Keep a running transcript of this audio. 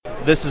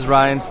This is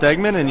Ryan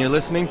Stegman, and you're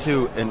listening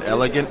to An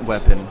Elegant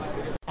Weapon.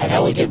 An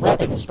Elegant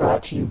Weapon is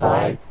brought to you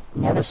by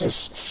Nemesis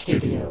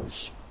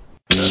Studios.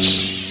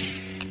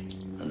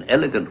 An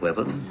elegant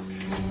weapon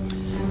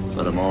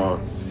for a more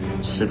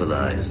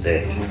civilized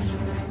age.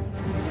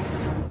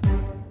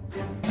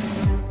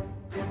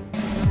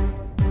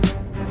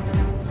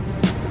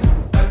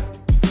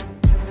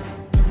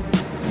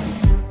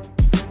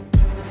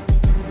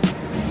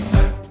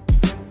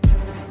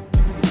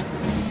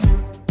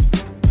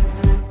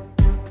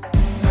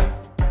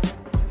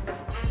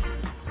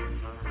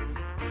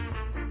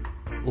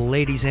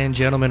 Ladies and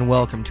gentlemen,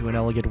 welcome to An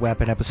Elegant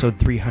Weapon, episode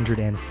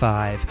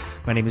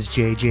 305. My name is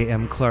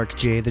JJM Clark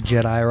J, the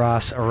Jedi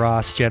Ross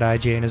Jedi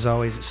J, and as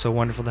always, it's so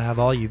wonderful to have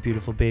all you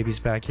beautiful babies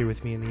back here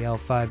with me in the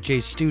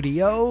L5J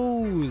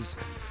studios.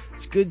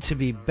 It's good to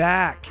be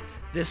back.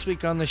 This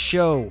week on the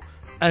show,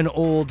 an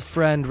old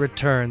friend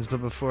returns, but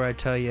before I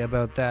tell you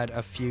about that,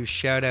 a few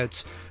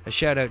shout-outs. A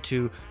shout-out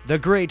to the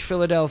Great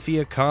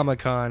Philadelphia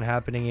Comic-Con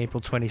happening April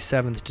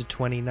 27th to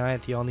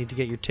 29th. Y'all need to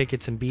get your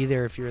tickets and be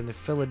there if you're in the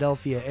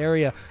Philadelphia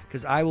area,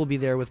 because I will be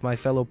there with my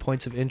fellow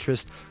Points of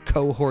Interest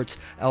cohorts,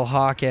 El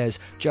Hawkes,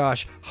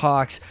 Josh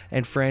Hawks,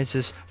 and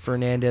Francis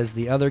Fernandez,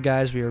 the other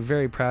guys. We are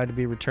very proud to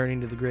be returning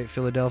to the Great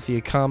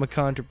Philadelphia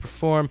Comic-Con to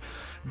perform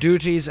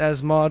duties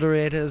as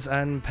moderators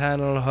and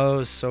panel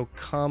hosts, so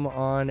come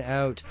on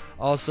out.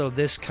 Also,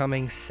 this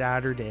coming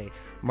Saturday,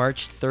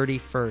 March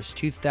 31st,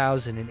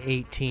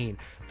 2018,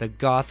 the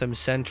Gotham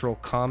Central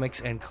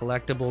Comics and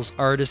Collectibles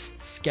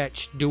Artist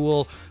Sketch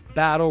Duel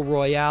Battle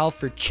Royale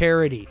for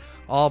charity.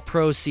 All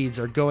proceeds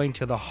are going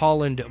to the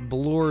Holland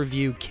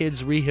Bloorview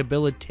Kids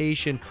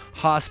Rehabilitation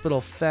Hospital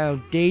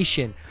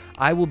Foundation.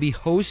 I will be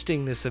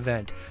hosting this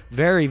event.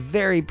 Very,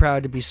 very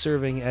proud to be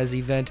serving as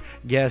event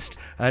guest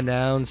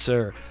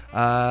announcer.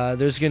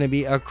 There's going to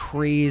be a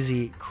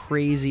crazy,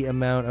 crazy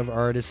amount of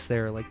artists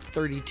there, like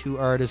 32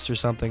 artists or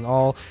something,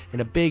 all in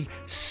a big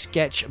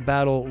sketch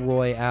battle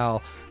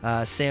royale.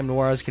 Sam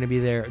Noir is going to be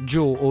there.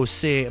 Joe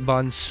Ose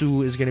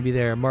Bonsu is going to be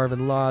there.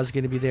 Marvin Law is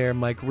going to be there.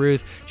 Mike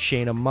Ruth,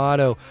 Shane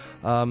Amato,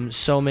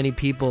 so many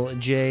people.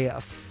 Jay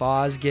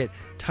Fosgit.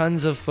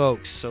 Tons of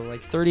folks, so like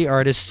 30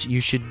 artists.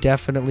 You should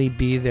definitely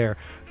be there.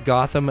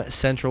 Gotham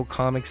Central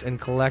Comics and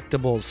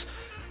Collectibles,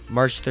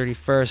 March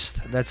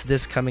 31st. That's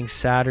this coming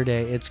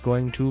Saturday. It's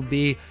going to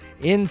be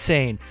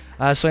insane.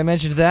 So I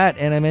mentioned that,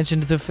 and I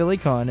mentioned the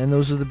PhillyCon, and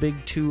those are the big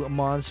two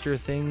monster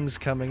things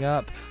coming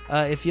up.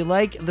 If you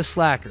like the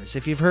Slackers,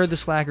 if you've heard the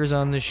Slackers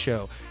on this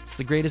show, it's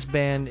the greatest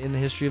band in the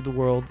history of the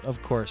world,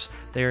 of course.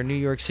 They are New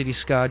York City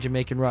ska,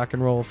 Jamaican rock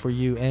and roll for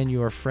you and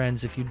your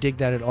friends. If you dig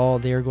that at all,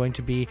 they are going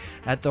to be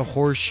at the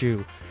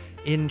Horseshoe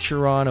in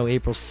Toronto,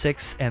 April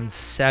 6th and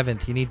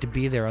 7th. You need to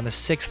be there. On the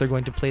 6th, they're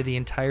going to play the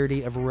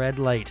entirety of Red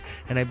Light.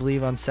 And I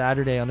believe on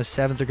Saturday, on the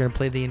 7th, they're going to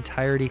play the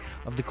entirety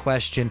of The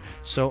Question.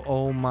 So,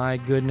 oh my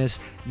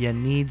goodness, you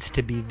needs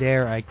to be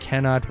there. I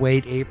cannot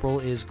wait. April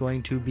is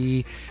going to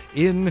be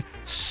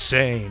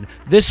insane.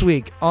 This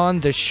week on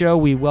the show,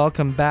 we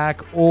welcome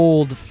back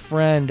old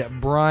friend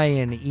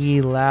Brian E.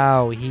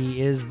 Lau.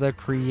 He is the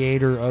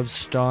creator of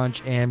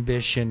Staunch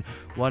Ambition,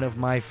 one of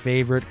my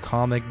favorite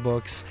comic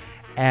books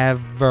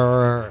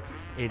ever.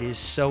 It is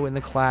so in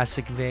the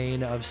classic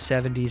vein of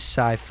 70s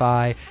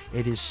sci-fi.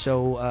 It is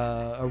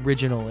so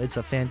original. It's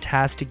a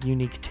fantastic,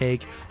 unique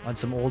take on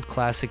some old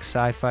classic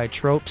sci-fi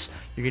tropes.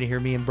 You're going to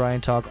hear me and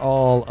Brian talk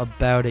all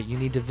about it. You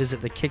need to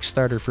visit the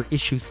Kickstarter for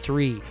issue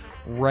 3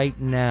 right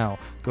now.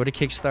 Go to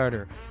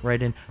Kickstarter,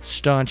 write in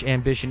Staunch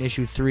Ambition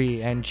issue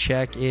 3 and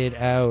check it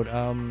out.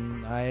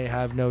 I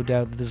have no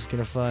doubt that this is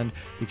going to fund,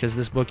 because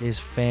this book is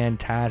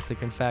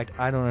fantastic. In fact,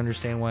 I don't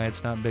understand why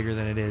it's not bigger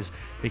than it is,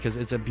 because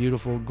it's a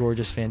beautiful,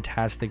 gorgeous,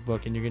 fantastic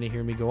book, and you're going to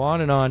hear me go on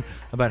and on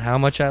about how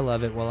much I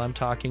love it while I'm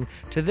talking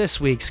to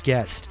this week's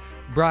guest,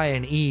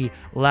 Brian E.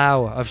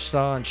 Lau of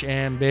Staunch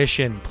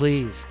Ambition.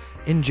 Please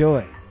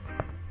enjoy.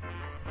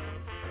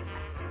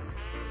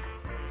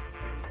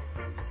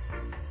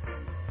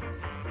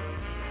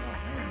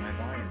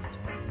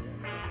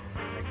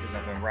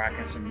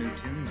 Rocking some new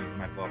tunes with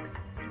my book.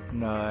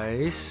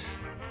 Nice.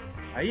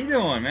 How you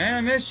doing, man?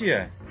 I miss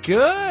you.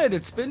 Good.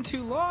 It's been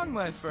too long,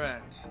 my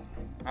friend.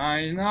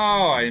 I know.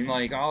 I'm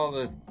like all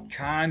the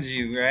cons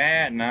you were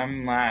at, and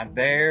I'm not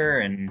there,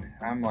 and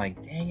I'm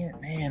like, dang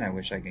it, man. I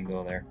wish I could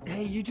go there.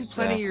 Hey, you do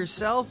plenty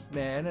yourself,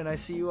 man, and I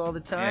see you all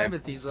the time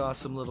at these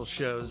awesome little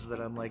shows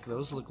that I'm like,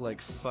 those look like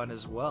fun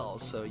as well.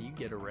 So you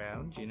get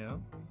around, you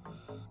know.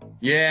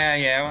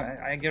 Yeah,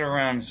 I get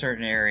around in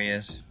certain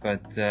areas,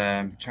 but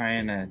I'm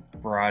trying to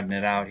broaden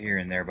it out here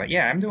and there. But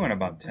yeah, I'm doing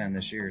about 10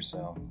 this year,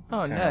 so.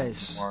 Oh,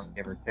 nice. More,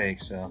 give or take,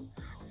 so.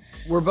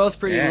 We're both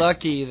pretty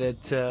lucky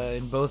that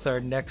in both our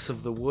necks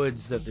of the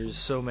woods that there's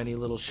so many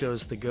little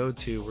shows to go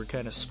to. We're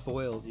kind of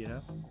spoiled, you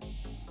know?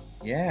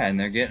 Yeah, and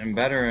they're getting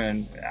better,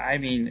 and I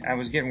mean, I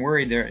was getting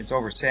worried it's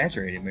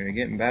oversaturated, but they're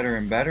getting better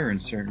and better in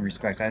certain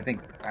respects. I think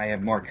I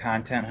have more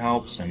content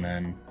helps, and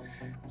then.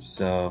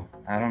 So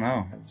I don't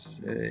know.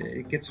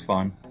 It gets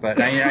fun,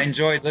 but I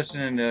enjoyed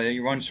listening to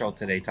your one show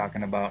today,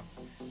 talking about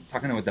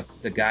talking with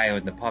the guy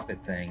with the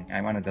puppet thing.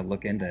 I wanted to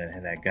look into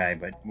that guy,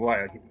 but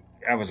boy,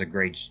 that was a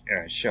great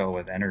show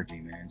with energy,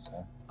 man.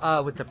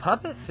 So. With the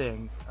puppet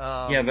thing.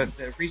 Yeah,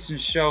 the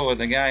recent show with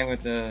the guy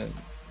with the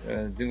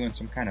doing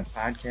some kind of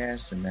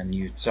podcast, and then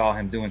you saw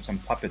him doing some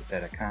puppet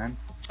at a con.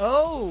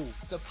 Oh,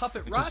 the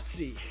puppet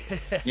Razzi.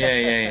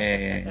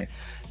 Yeah.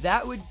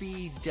 That would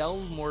be Del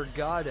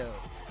Morgado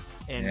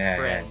and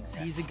Friends.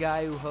 Yeah. He's a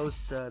guy who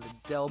hosts the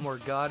Del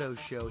Morgado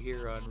show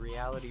here on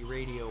Reality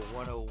Radio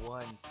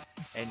 101.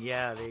 And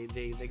yeah,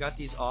 they got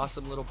these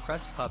awesome little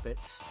press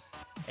puppets.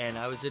 And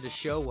I was at a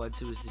show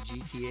once. It was the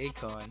GTA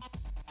Con.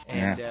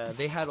 And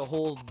they had a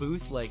whole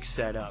booth like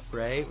set up,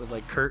 right, with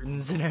like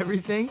curtains and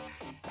everything.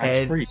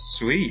 That's pretty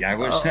sweet. I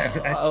wish.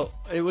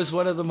 It was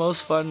one of the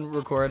most fun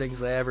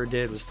recordings I ever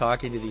did. Was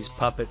talking to these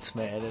puppets,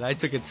 man, and I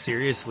took it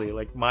seriously.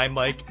 Like my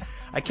mic,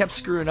 I kept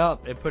screwing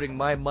up and putting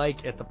my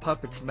mic at the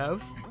puppet's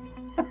mouth,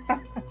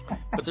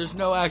 but there's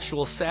no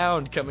actual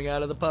sound coming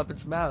out of the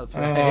puppet's mouth.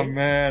 Right? Oh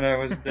man, I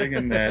was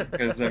digging that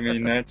because I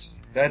mean that's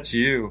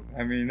you.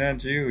 I mean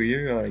that's you.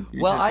 You're like.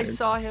 I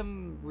saw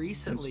him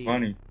recently. It's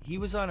funny. He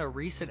was on a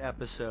recent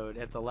episode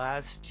at the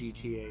last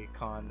GTA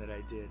Con that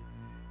I did.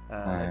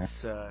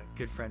 That's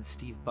good friend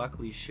Steve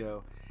Buckley's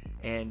show,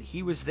 and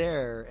he was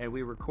there, and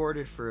we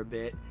recorded for a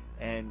bit,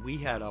 and we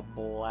had a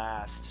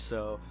blast.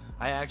 So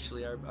I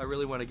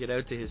really want to get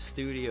out to his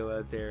studio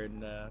out there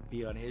and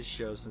be on his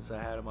show since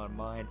I had him on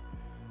mine.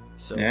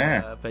 So,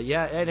 but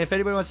yeah, and if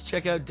anybody wants to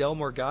check out Del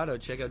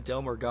Morgado, check out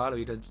Del Morgado.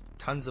 He does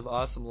tons of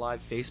awesome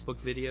live Facebook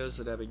videos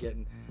that I've been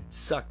getting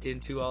sucked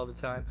into all the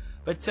time.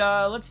 But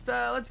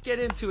let's get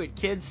into it,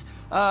 kids.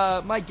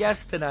 My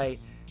guest tonight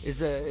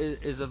is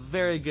a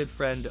very good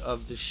friend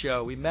of the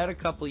show. We met a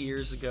couple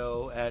years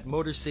ago at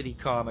Motor City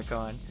Comic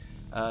Con.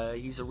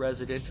 He's a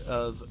resident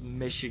of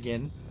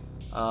Michigan.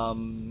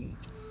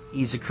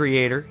 He's a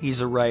creator.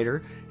 He's a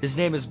writer. His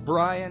name is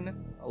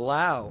Brian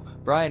Lau.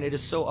 Brian, it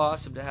is so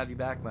awesome to have you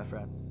back, my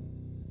friend.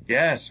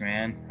 Yes,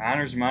 man.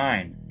 Honor's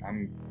mine.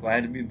 I'm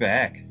glad to be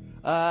back.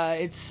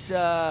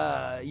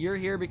 You're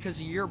here because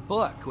of your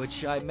book,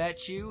 which I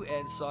met you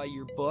and saw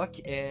your book,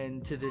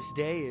 and to this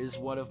day is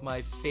one of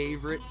my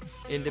favorite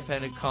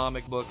independent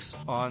comic books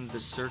on the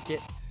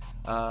circuit.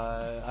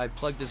 I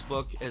plug this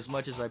book as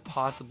much as I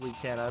possibly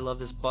can. I love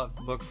this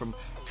book from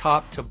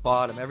top to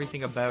bottom,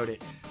 everything about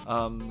it.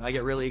 I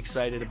get really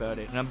excited about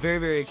it, and I'm very,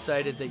 very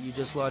excited that you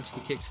just launched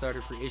the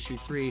Kickstarter for issue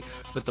 3,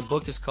 but the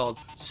book is called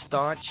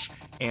Staunch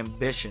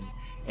Ambition.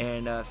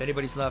 And if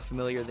anybody's not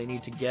familiar, they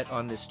need to get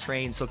on this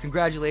train. So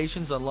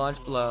congratulations on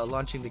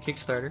launching the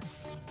Kickstarter.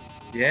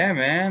 Yeah,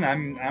 man.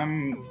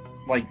 I'm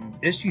like,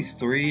 issue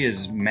 3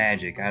 is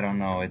magic. I don't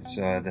know. It's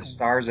the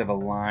stars have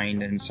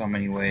aligned in so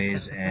many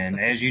ways. And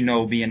as you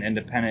know, being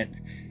independent,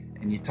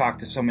 and you talk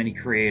to so many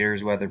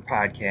creators, whether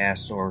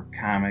podcasts or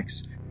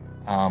comics,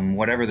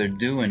 whatever they're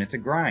doing, it's a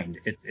grind.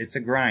 It's a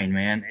grind,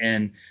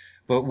 man.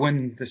 But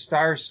when the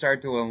stars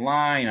start to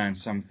align on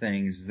some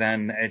things,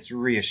 then it's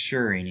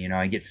reassuring. You know,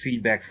 I get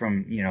feedback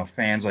from,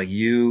 fans like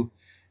you,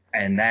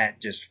 and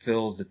that just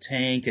fills the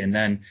tank. And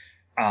then,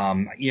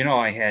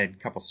 I had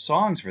a couple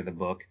songs for the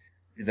book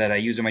that I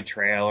use in my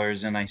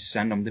trailers, and I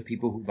send them to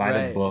people who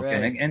buy the book.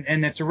 Right.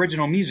 And it's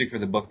original music for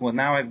the book. Well,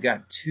 now I've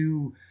got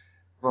 2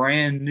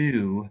 brand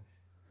new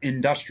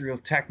industrial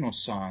techno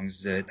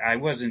songs that I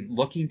wasn't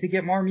looking to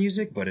get more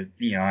music, but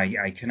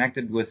I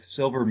connected with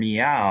Silver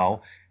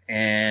Meow,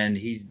 and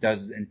he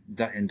does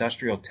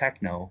industrial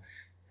techno,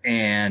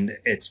 and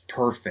it's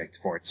perfect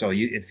for it. So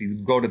if you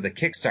go to the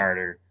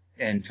Kickstarter,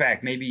 in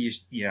fact, maybe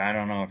I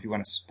don't know if you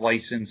want to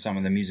splice in some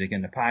of the music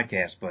in the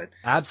podcast, but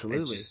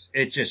absolutely,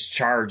 it just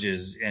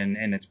charges, and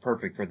it's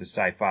perfect for the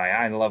sci-fi.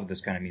 I love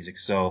this kind of music.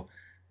 So,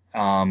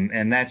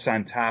 and that's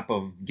on top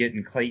of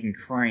getting Clayton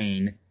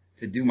Crane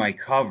to do my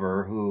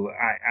cover, who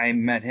I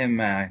met him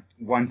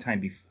one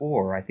time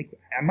before. I think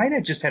I might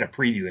have just had a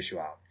preview issue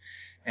out.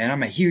 And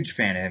I'm a huge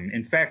fan of him.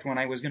 In fact, when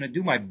I was going to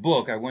do my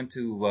book, I went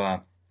to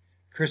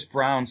Chris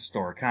Brown's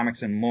store,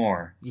 Comics and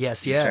More.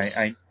 Yes.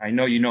 I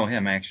know you know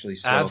him, actually.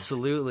 So,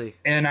 absolutely.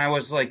 And I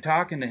was like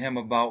talking to him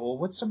about, well,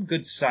 what's some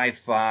good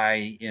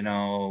sci-fi,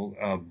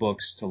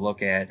 books to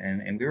look at?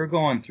 And we were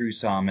going through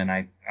some, and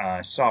I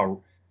saw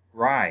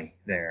Rye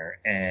there,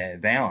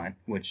 Valent,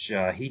 which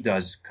he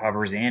does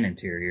covers and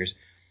interiors.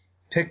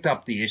 Picked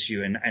up the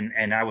issue,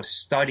 and I was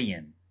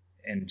studying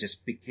and just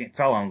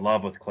fell in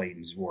love with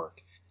Clayton's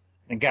work.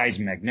 The guy's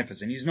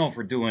magnificent. He's known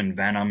for doing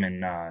Venom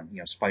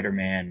and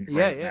Spider-Man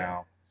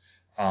now.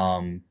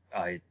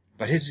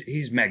 But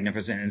he's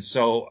magnificent. And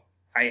so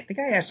I think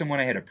I asked him when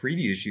I had a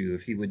preview issue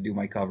if he would do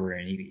my cover,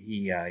 and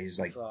he's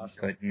like, awesome.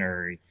 Couldn't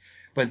hurry.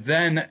 But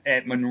then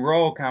at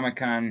Monroe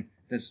Comic-Con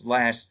this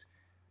last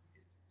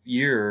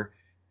year,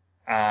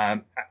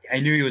 I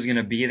knew he was going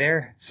to be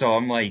there. So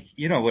I'm like,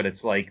 you know what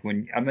it's like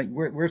when I'm like,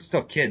 we're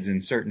still kids in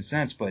a certain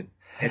sense, but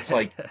it's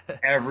like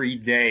every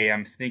day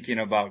I'm thinking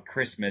about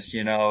Christmas,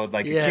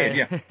 like a kid.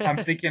 Yeah.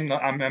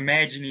 I'm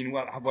imagining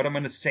what I'm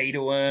going to say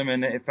to him,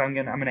 and if I'm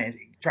going to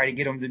try to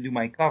get him to do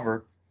my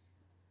cover.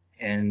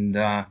 And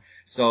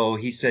so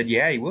he said,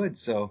 yeah, he would.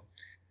 So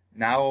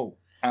now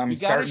I'm You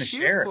gotta starting to shoot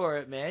share it. for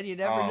it, man. You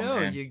never Oh, know.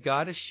 man. You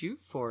gotta shoot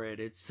for it.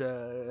 It's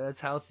that's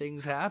how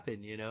things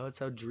happen, you know. It's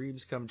how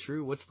dreams come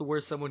true. What's the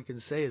worst someone can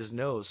say is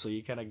no, so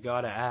you kind of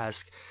gotta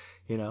ask,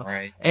 you know.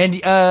 Right. And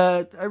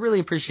I really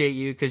appreciate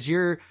you because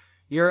you're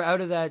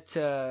out of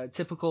that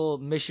typical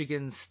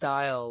Michigan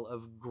style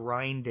of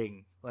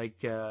grinding.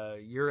 Like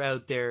you're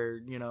out there,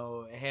 you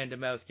know, hand to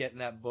mouth, getting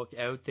that book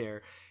out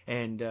there,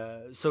 and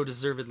so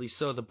deservedly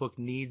so. The book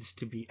needs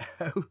to be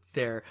out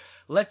there.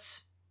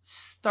 Let's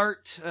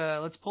start.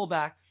 Let's pull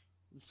back.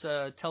 Let's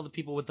tell the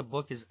people what the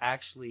book is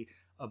actually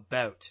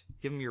about.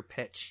 Give them your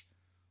pitch.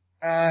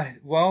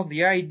 Well,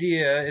 the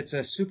idea, it's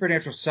a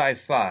supernatural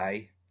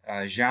sci-fi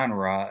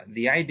genre.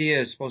 The idea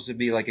is supposed to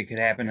be like it could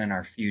happen in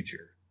our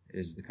future,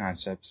 is the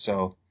concept.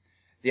 So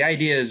the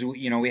idea is,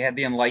 you know, we had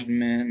the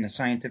Enlightenment and the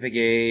scientific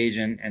age,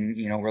 and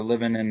you know, we're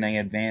living in the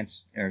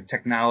advanced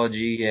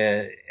technology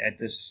at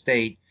this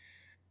state.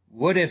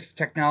 What if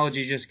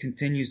technology just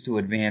continues to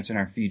advance in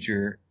our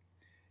future,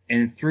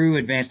 and through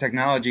advanced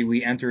technology,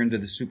 we enter into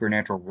the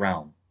supernatural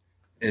realm?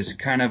 Is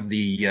kind of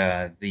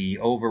the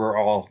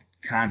overall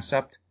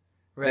concept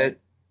that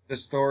the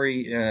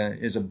story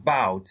is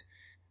about.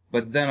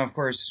 But then, of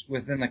course,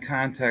 within the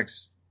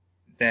context,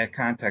 that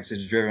context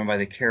is driven by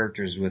the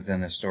characters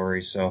within the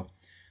story. So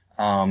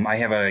I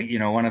have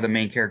one of the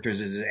main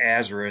characters is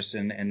Azarus,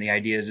 and the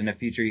idea is in the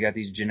future you got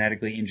these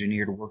genetically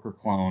engineered worker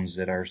clones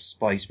that are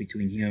spliced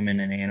between human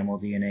and animal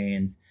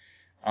DNA,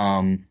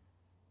 and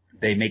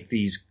they make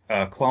these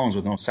clones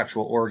with no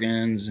sexual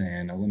organs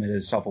and a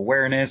limited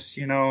self-awareness,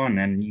 you know, and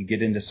then you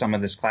get into some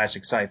of this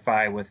classic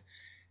sci-fi with,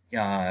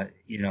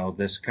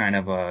 this kind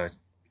of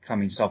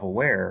becoming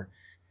self-aware,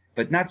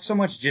 but not so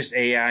much just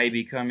AI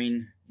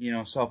becoming, you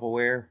know,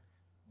 self-aware,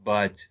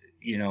 but,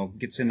 you know,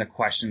 gets into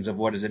questions of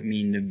what does it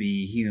mean to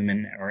be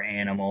human or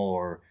animal,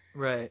 or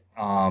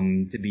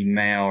to be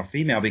male or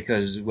female,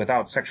 because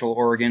without sexual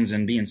organs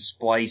and being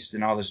spliced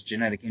and all this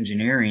genetic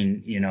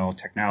engineering, you know,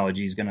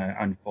 technology is going to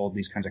unfold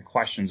these kinds of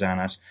questions on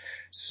us.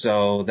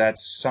 So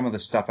that's some of the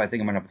stuff I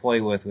think I'm going to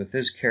play with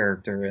this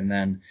character. And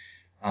then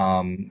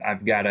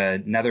I've got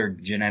another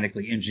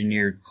genetically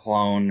engineered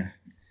clone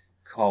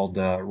called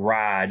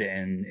Rod,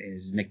 and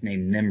is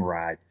nicknamed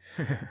Nimrod.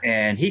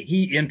 And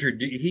he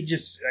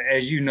just,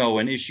 as you know,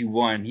 in issue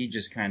 1, he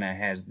just kind of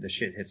has the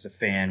shit hits the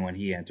fan when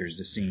he enters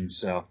the scene.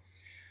 So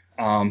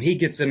he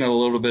gets into a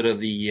little bit of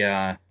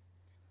the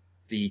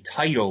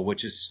title,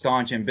 which is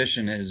Staunch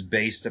Ambition, is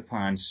based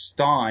upon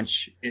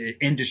Staunch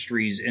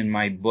Industries in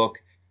my book,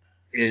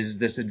 is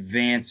this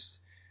advanced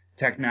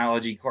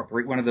technology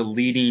corporate, one of the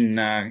leading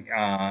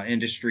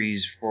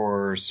industries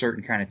for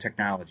certain kind of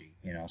technology,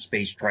 you know,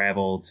 space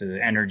travel to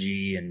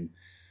energy. And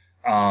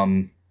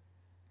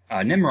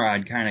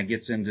Nimrod kind of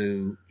gets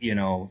into, you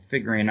know,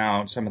 figuring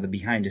out some of the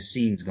behind the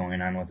scenes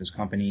going on with his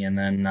company. And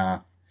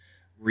then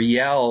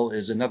Riel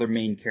is another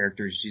main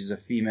character. She's a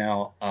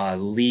female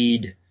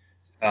lead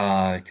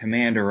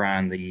commander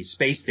on the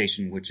space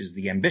station, which is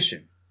the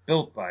Ambition,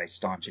 built by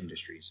Staunch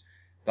Industries,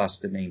 thus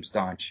the name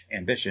Staunch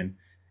Ambition.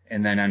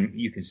 And then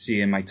you can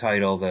see in my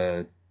title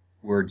the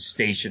word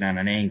station on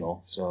an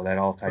angle, so that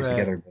all ties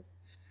together. But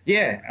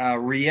yeah,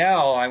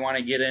 Riel, I want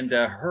to get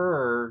into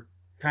her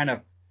kind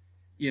of,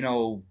 you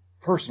know,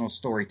 personal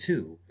story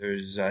too.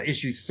 There's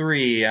issue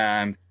 3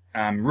 I'm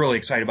really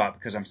excited about,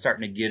 because I'm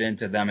starting to get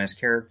into them as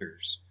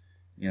characters.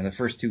 You know, the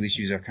first 2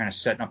 issues are kind of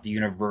setting up the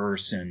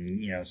universe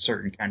and, you know,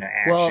 certain kind of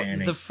action.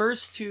 Well, the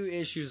first 2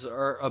 issues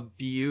are a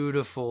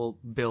beautiful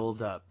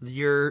build-up.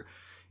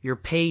 Your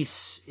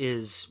pace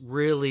is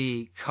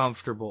really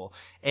comfortable.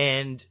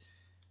 And,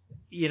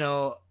 you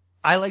know,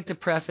 I like to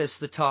preface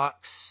the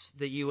talks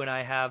that you and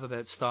I have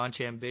about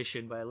Staunch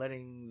Ambition by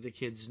letting the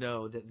kids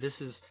know that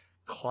this is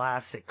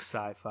classic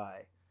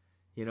sci-fi.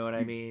 You know what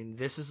I mean?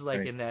 This is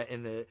like in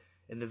the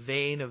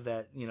vein of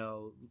that, you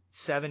know,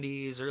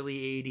 70s,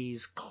 early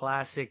 80s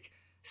classic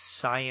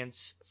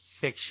science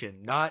fiction,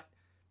 not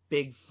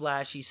big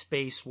flashy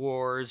space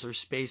wars or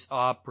space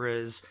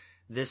operas.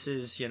 This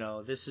is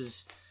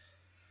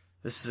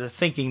a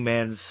thinking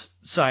man's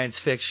science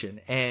fiction.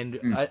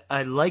 And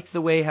I like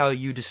the way how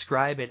you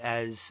describe it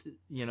as,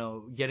 you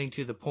know, getting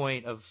to the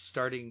point of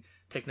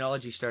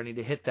technology starting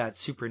to hit that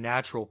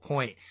supernatural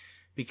point.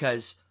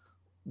 Because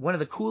one of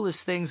the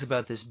coolest things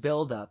about this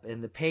build-up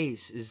and the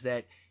pace is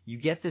that you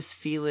get this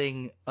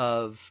feeling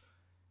of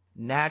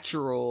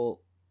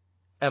natural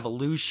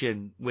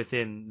evolution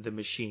within the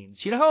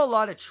machines. You know how a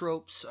lot of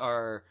tropes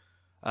are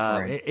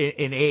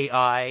in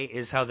AI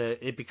is how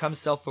it becomes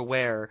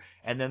self-aware,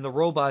 and then the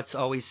robots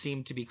always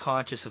seem to be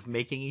conscious of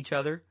making each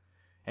other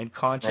and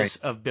conscious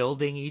of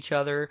building each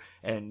other,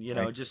 and, you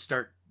know, just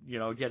start, you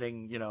know,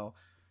 getting, you know,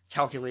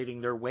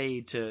 calculating their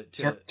way to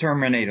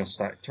Terminator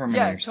style.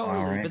 Yeah, totally.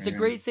 Style, right? But the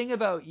great thing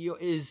about you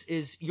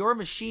is your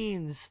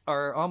machines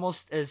are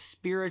almost as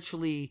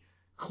spiritually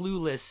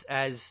clueless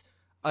as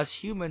us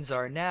humans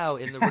are now,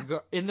 in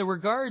the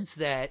regards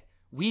that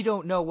we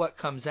don't know what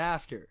comes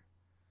after.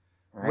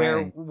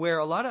 Right. Where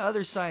a lot of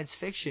other science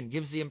fiction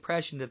gives the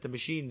impression that the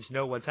machines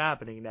know what's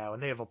happening now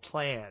and they have a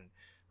plan,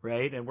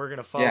 right? And we're going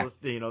to follow,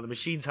 the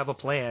machines have a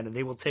plan and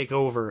they will take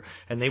over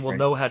and they will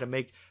know how to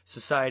make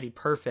society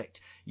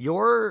perfect.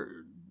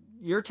 Your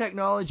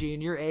technology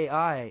and your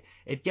AI,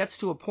 it gets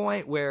to a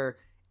point where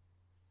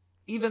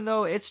even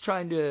though it's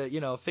trying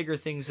to, figure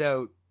things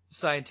out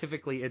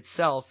scientifically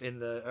itself on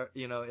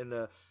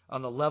the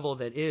level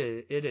that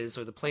it is,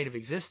 or the plane of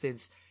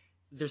existence,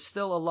 there's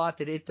still a lot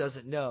that it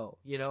doesn't know.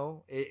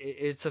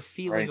 It's a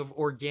feeling of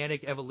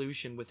organic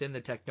evolution within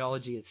the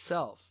technology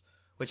itself,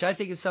 which I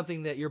think is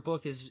something that your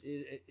book is,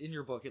 in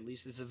your book at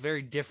least, is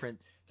very different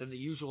than the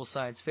usual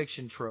science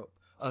fiction trope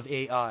of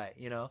AI.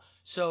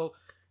 So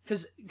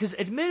because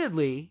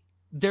admittedly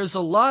there's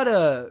a lot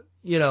of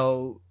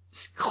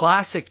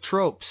classic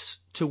tropes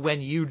to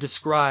when you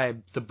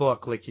describe the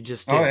book, like you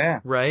just did. Oh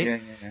yeah.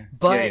 Right.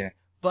 Yeah.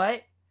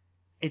 But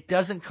it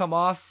doesn't come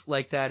off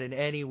like that in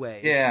any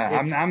way.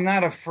 I'm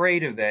not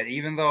afraid of that,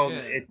 even though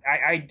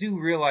I do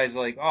realize,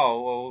 like,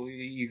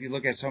 you could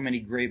look at so many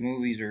great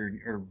movies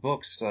or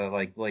books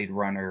like Blade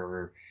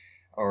Runner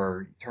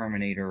or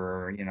Terminator,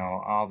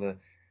 or all the.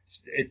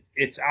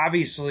 It's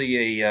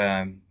obviously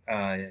a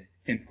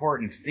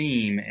important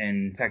theme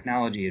in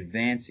technology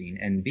advancing,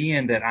 and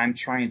being that I'm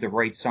trying to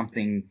write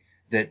something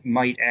that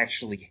might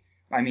actually.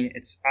 I mean,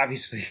 it's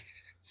obviously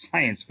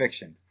science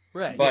fiction,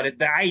 right? But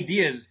the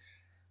ideas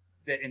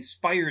that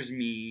inspires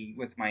me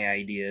with my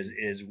ideas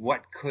is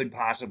what could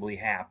possibly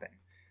happen.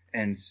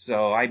 And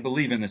so I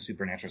believe in the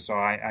supernatural. So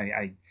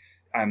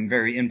I'm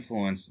very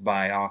influenced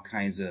by all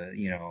kinds of,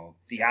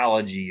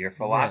 theology or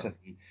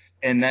philosophy.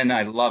 Yeah. And then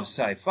I love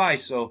sci-fi.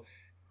 So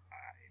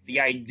the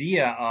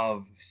idea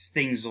of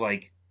things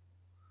like,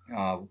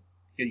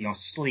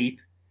 sleep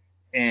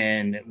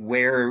and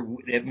where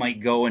it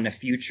might go in the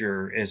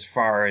future, as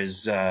far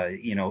as,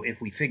 if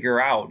we figure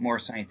out more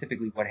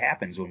scientifically what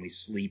happens when we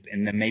sleep,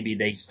 and then maybe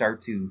they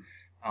start to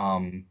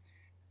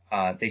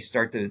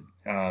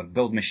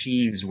build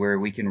machines where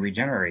we can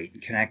regenerate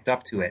and connect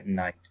up to it at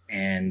night.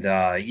 And,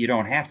 you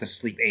don't have to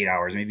sleep 8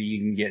 hours. Maybe you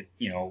can get,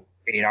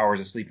 8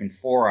 hours of sleep in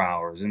 4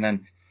 hours. And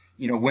then,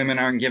 women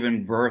aren't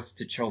giving birth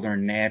to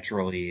children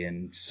naturally,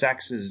 and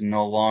sex is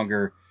no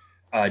longer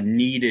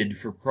needed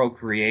for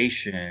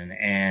procreation,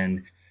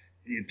 and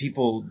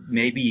people,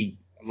 maybe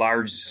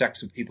large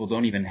sects of people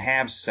don't even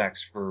have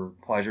sex for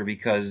pleasure,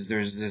 because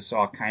there's this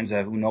all kinds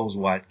of who knows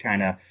what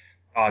kind of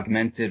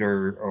augmented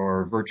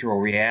or virtual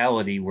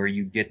reality where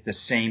you get the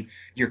same,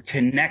 you're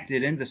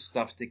connected into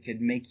stuff that could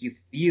make you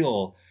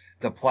feel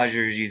the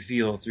pleasures you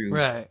feel through,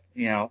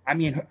 I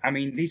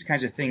mean, these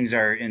kinds of things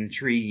are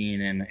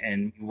intriguing,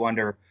 and you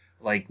wonder,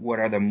 like, what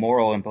are the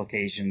moral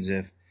implications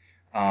if,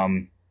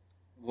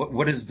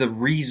 what is the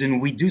reason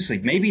we do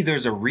sleep? Maybe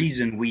there's a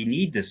reason we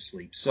need to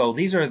sleep. So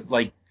these are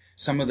like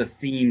some of the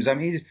themes. I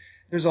mean,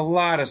 there's a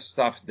lot of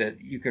stuff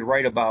that you could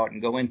write about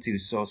and go into.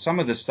 So some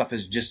of this stuff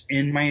is just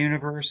in my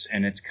universe,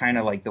 and it's kind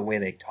of like the way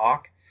they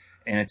talk,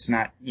 and it's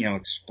not,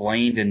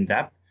 explained in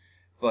depth,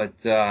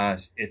 but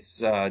it's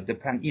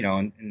depend,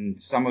 and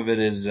some of it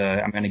is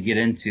I'm going to get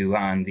into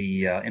on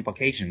the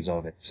implications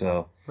of it.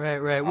 So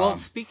right. Well,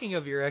 speaking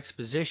of your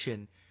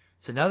exposition,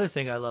 it's another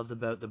thing I loved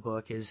about the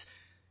book is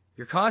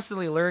you're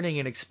constantly learning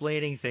and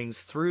explaining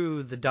things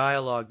through the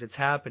dialogue that's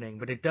happening,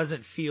 but it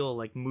doesn't feel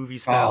like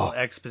movie-style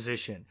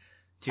exposition.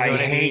 Do you know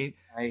what I mean?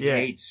 I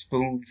hate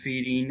spoon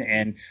feeding,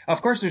 and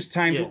of course there's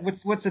times. Yeah.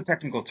 What's the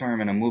technical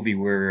term in a movie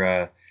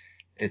where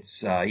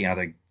it's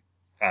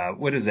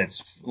what is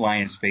that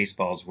line in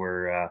Spaceballs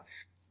where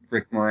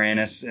Rick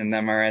Moranis and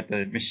them are at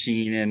the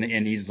machine,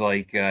 and he's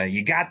like,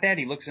 you got that?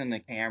 He looks in the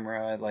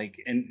camera, like,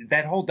 and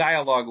that whole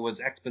dialogue was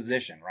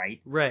exposition,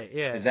 right? Right.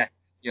 Yeah. Is that?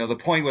 The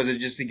point was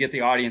just to get the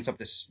audience up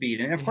to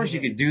speed. And of course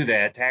you could do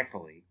that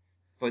tactfully,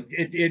 but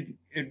it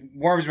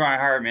warms my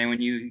heart, man,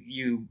 when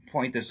you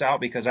point this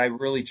out, because I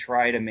really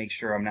try to make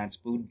sure I'm not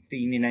spoon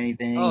feeding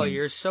anything. Oh,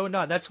 you're so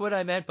not. That's what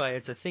I meant by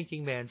it's a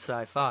thinking man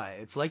sci-fi.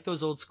 It's like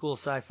those old school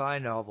sci-fi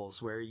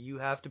novels where you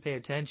have to pay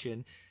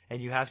attention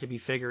and you have to be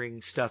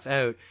figuring stuff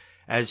out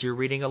as you're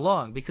reading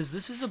along, because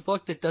this is a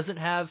book that doesn't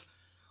have,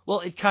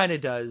 well, it kind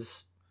of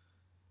does,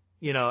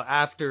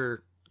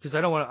 after. Because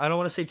I don't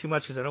want to say too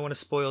much, because I don't want to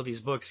spoil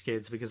these books,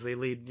 kids, because they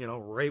lead,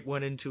 right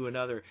one into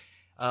another.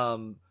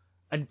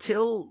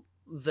 Until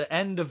the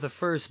end of the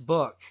first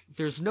book,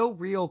 there's no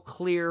real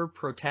clear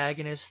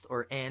protagonist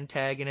or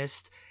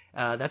antagonist.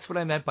 That's what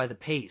I meant by the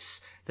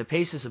pace. The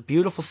pace is a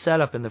beautiful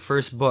setup in the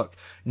first book.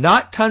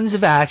 Not tons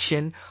of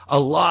action, a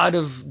lot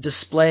of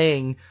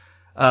displaying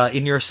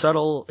in your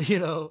subtle,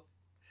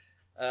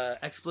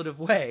 expletive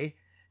way.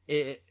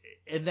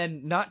 And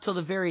then not till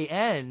the very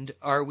end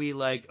are we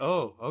like,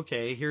 oh,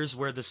 okay, here's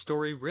where the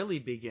story really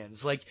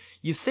begins. Like,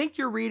 you think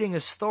you're reading a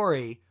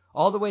story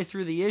all the way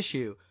through the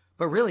issue,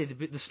 but really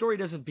the story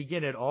doesn't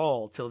begin at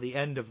all till the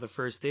end of the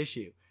first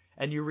issue.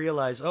 And you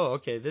realize, oh,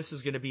 okay, this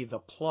is going to be the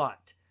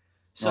plot.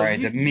 So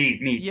right, the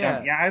meat.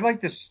 Yeah, I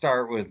like to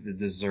start with the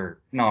dessert.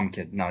 No, I'm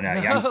kidding.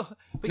 No.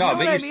 But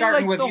you're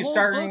starting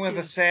with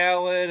a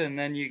salad, and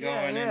then you're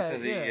going into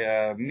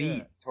the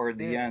meat toward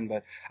the end.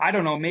 But I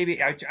don't know.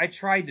 Maybe I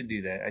tried to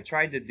do that. I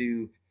tried to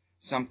do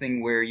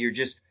something where you're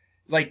just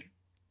like,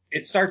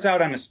 it starts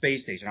out on a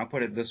space station. I'll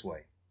put it this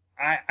way.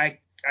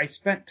 I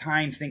spent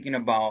time thinking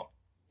about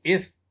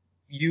if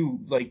you,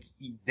 like,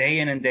 day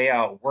in and day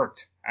out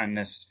worked on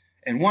this,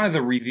 and one of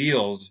the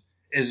reveals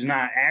is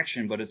not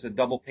action, but it's a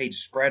double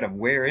page spread of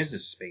where is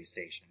this space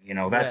station. You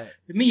know, that's, Right.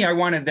 to me, I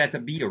wanted that to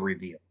be a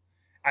reveal.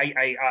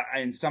 I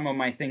in some of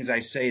my things, I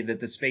say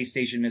that the space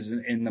station is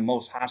in the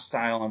most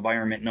hostile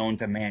environment known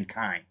to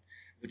mankind,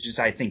 which is,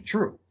 I think,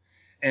 true.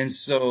 And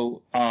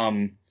so,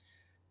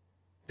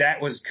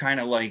 that was kind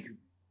of like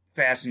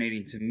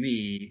fascinating to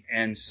me.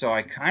 And so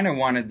I kind of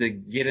wanted to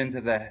get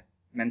into the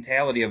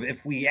mentality of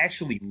if we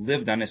actually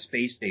lived on a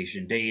space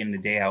station day in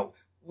and day out,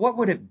 what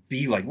would it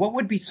be like? What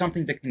would be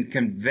something that can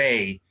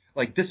convey,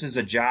 like, this is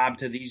a job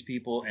to these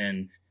people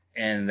and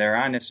they're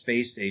on a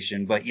space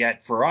station, but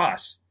yet for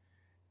us,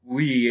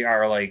 we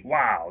are like,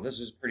 wow, this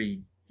is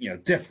pretty,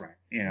 different,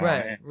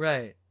 Right,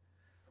 right.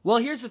 Well,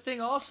 here's the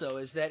thing also,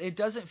 is that it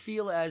doesn't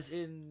feel as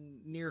in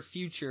near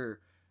future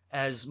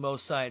as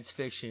most science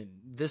fiction.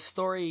 This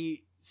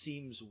story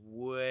seems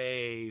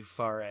way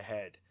far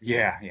ahead.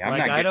 Yeah. I'm Like,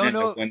 not I getting don't into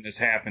know. when this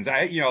happens.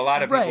 A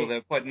lot of Right. people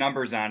that put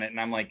numbers on it,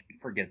 and I'm like,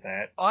 forget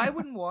that. I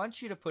wouldn't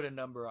want you to put a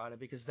number on it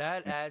because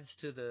that adds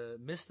to the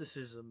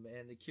mysticism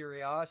and the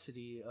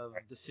curiosity of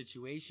the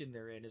situation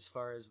they're in as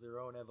far as their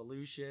own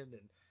evolution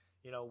and,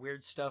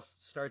 weird stuff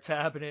starts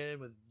happening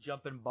with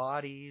jumping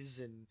bodies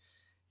and,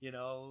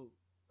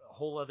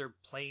 whole other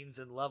planes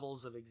and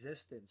levels of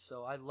existence.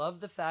 So I love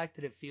the fact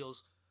that it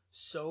feels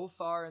so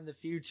far in the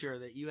future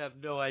that you have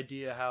no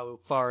idea how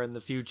far in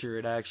the future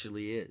it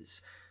actually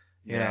is.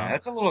 You know?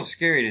 That's a little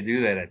scary to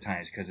do that at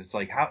times because it's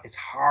like it's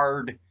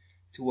hard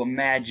to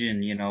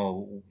imagine,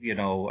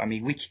 I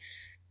mean,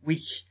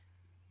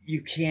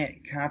 you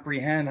can't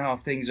comprehend how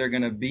things are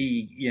going to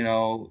be,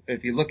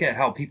 if you look at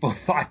how people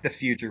thought the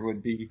future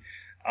would be,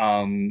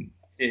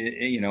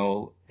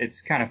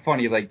 it's kind of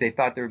funny. Like, they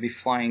thought there would be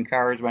flying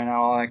cars by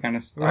now, all that kind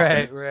of stuff. Right, and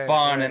it's right,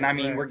 fun. right, And I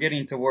mean, right. we're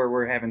getting to where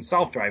we're having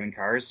self-driving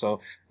cars,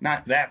 so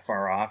not that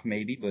far off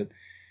maybe,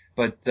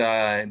 but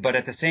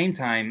at the same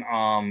time,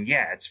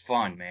 it's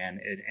fun, man.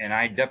 And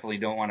I definitely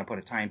don't want to put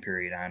a time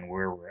period on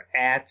where we're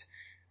at.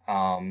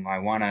 I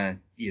want to,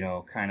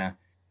 kind of,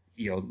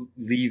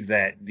 leave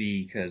that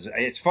be, because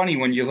it's funny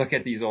when you look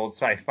at these old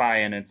sci-fi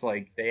and it's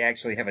like they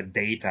actually have a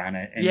date on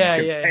it and you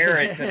compare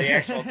it to the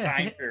actual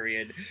time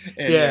period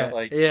and you're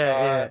like,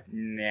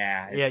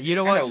 nah, you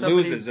don't kind want of somebody,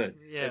 loses it.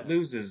 It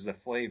loses the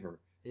flavor.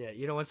 Yeah,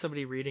 you don't want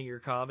somebody reading your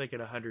comic in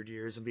 100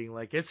 years and being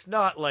like, it's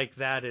not like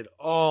that at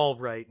all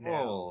right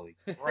now. Holy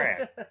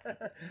crap.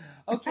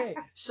 Okay,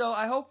 so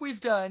I hope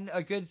we've done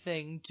a good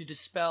thing to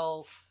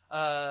dispel,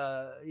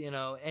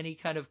 any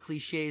kind of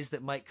cliches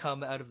that might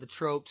come out of the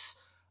tropes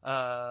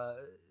that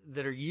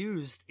are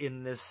used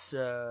in this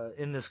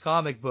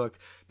comic book,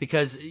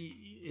 because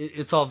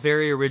it's all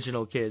very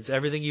original, kids.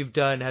 Everything you've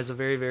done has a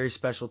very, very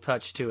special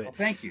touch to it. Well,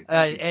 thank you.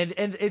 And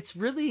it's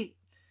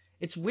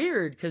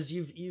weird because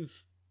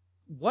you've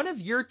one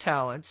of your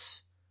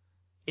talents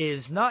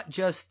is not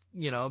just,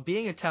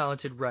 being a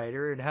talented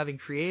writer and having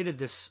created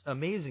this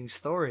amazing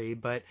story,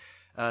 but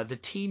the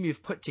team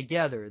you've put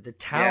together, the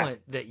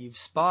talent that you've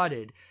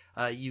spotted,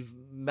 you've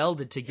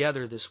melded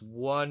together this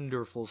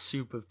wonderful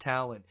soup of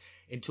talent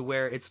into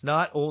where it's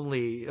not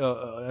only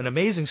an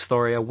amazing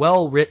story, a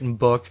well-written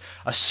book,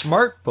 a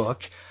smart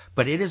book,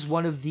 but it is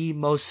one of the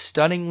most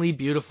stunningly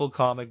beautiful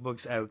comic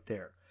books out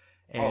there.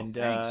 And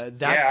thanks.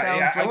 that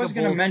sounds like I was a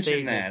going to bold mention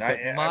statement,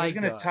 that. but I was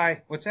going to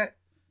tie. What's that?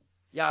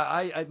 Yeah,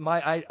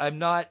 I'm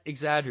not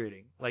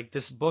exaggerating. Like,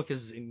 this book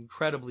is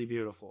incredibly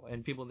beautiful,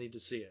 and people need to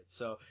see it.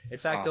 So, in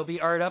fact, there'll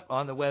be art up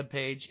on the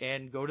webpage,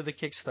 and go to the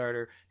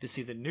Kickstarter to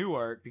see the new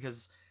art,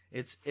 because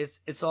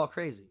it's all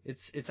crazy.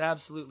 It's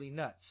absolutely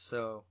nuts.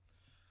 So,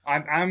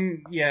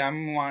 I'm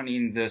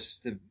wanting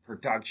the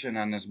production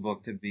on this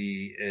book to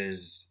be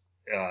as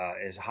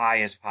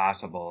high as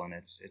possible, and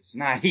it's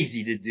not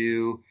easy to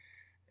do.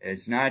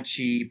 It's not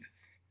cheap,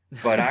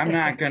 but I'm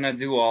not going to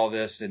do all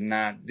this and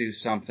not do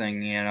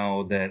something,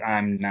 that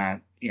I'm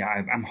not,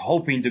 I'm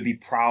hoping to be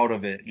proud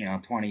of it,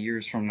 20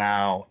 years from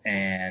now.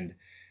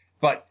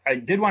 But I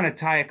did want to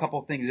tie a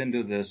couple things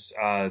into this.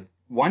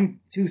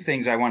 Two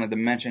things I wanted to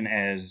mention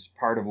as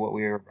part of what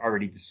we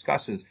already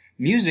discussed is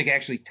music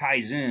actually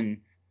ties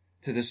in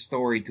to the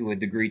story to a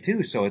degree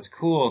too. So it's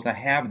cool to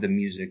have the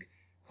music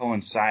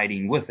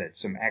coinciding with it,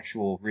 some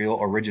actual real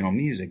original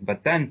music.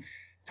 But then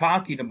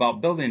talking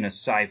about building a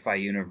sci-fi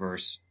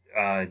universe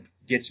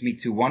gets me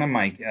to one of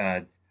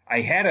my I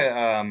had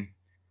a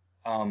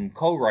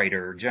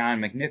co-writer,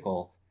 John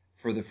McNichol,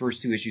 for the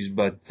first two issues,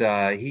 but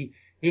he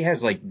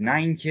has like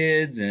 9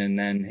 kids, and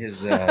then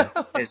his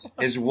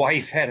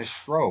wife had a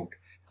stroke.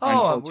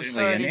 Oh, we're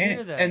sorry to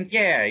hear that. And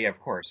yeah, of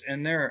course.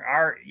 And there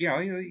are,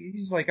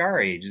 he's like our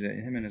age,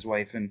 him and his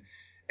wife, and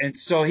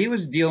so he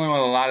was dealing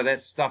with a lot of that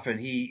stuff, and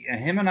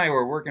him and I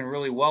were working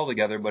really well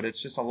together, but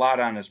it's just a lot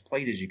on his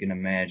plate, as you can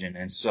imagine.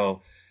 And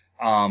so,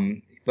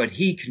 but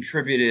he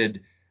contributed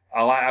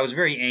a lot. I was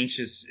very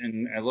anxious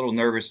and a little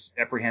nervous,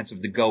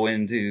 apprehensive to go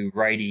into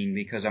writing,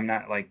 because I'm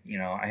not like,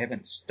 I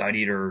haven't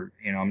studied, or,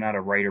 I'm not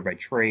a writer by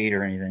trade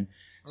or anything.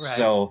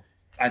 So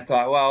I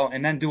thought, well,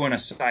 and then doing a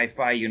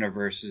sci-fi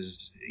universe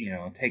is,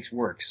 takes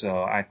work.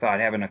 So I thought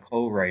having a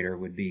co-writer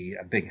would be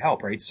a big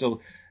help, right?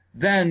 So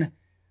then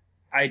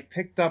I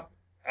picked up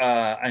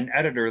an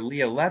editor,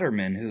 Leah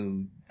Letterman,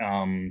 who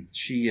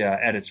she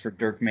edits for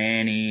Dirk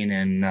Manning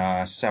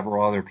and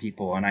several other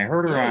people, and I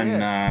heard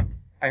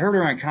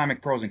her on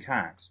Comic Pros and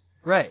Cons.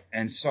 Right.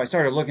 And so I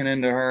started looking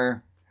into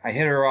her. I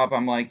hit her up.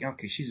 I'm like,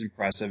 okay, she's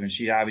impressive, and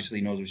she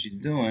obviously knows what she's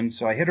doing.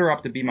 So I hit her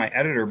up to be my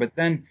editor. But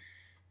then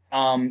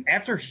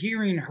after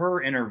hearing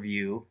her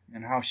interview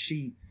and how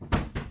she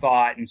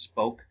thought and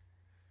spoke,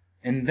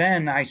 and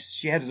then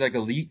she had like a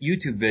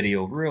YouTube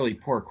video, really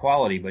poor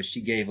quality, but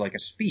she gave like a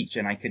speech,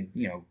 and I could,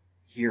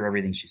 hear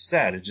everything she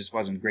said. It just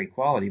wasn't great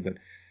quality,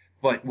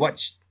 but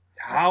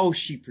how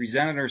she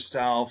presented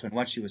herself and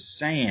what she was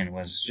saying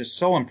was just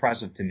so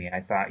impressive to me.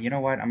 I thought, you know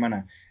what, I'm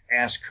gonna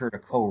ask her to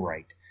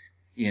co-write,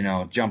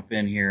 jump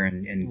in here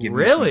and give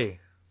me some.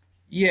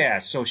 Yeah,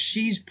 so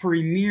she's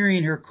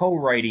premiering her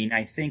co-writing,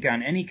 I think,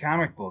 on any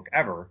comic book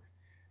ever.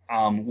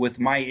 With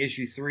my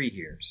issue 3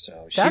 here.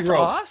 So that's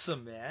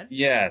awesome, man.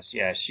 Yes,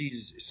 yeah.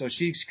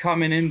 She's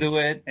coming into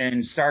it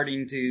and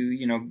starting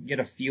to, get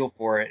a feel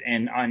for it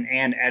and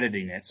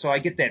editing it. So I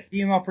get that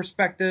female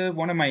perspective.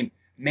 One of my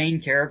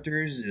main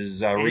characters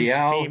is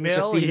Riel,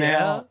 female. Who's a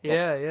female.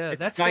 Yeah.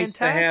 That's nice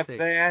fantastic.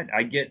 to have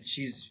that.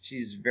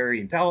 She's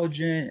very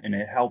intelligent, and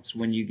it helps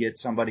when you get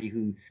somebody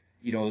who,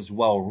 is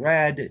well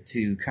read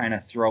to kind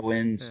of throw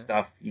in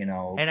stuff,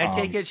 And I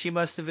take it she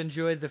must have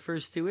enjoyed the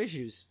first 2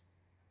 issues.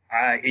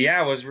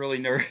 I was really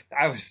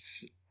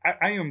nervous.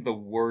 I am the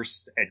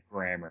worst at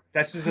grammar.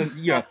 That's just if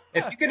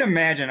you can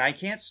imagine, I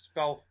can't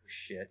spell for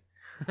shit.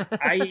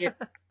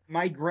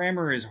 My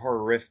grammar is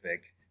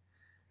horrific,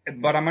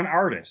 but I'm an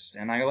artist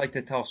and I like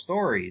to tell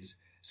stories.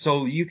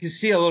 So you can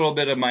see a little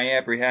bit of my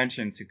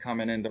apprehension to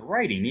coming into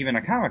writing, even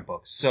a comic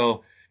book.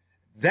 So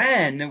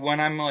then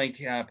when I'm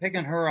like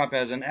picking her up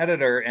as an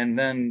editor, and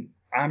then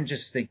I'm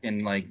just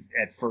thinking like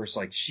at first,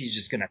 like she's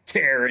just going to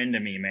tear into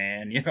me,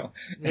 man,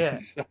 Yeah.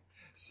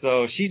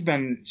 So she's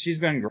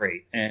been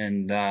great,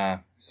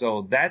 and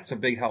so that's a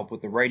big help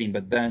with the writing.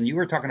 But then you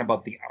were talking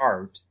about the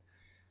art,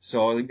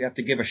 so I have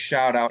to give a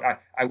shout out.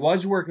 I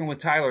was working with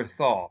Tyler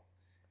Thal,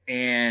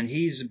 and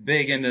he's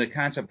big into the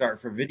concept art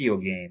for video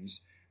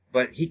games.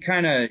 But he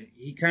kind of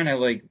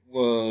like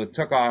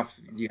took off,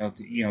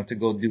 to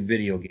go do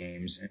video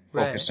games and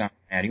focus on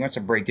that. He wants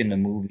to break into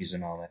movies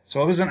and all that.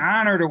 So it was an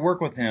honor to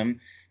work with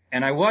him,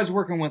 and I was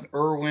working with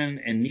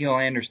Irwin and Neil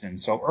Anderson.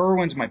 So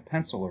Irwin's my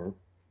penciler.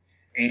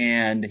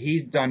 And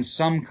he's done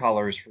some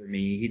colors for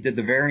me. He did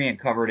the variant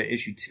cover to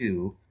issue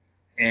 2,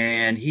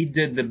 and he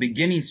did the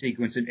beginning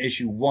sequence in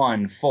issue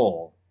 1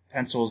 full,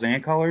 pencils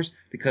and colors,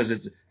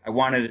 because I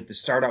wanted it to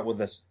start out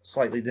with a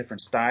slightly different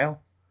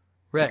style,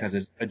 because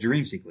it's a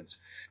dream sequence.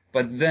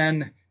 But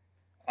then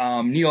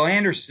Neil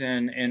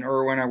Anderson and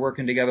Irwin are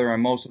working together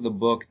on most of the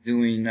book,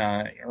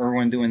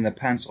 Irwin doing the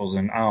pencils,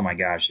 and oh my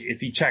gosh,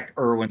 if you check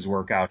Irwin's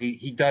work out,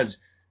 he does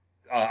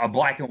a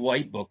black and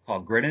white book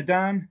called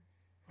Grenadon.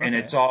 And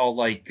it's all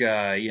like,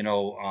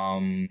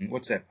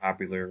 what's that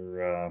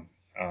popular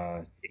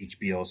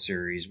HBO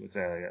series with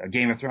a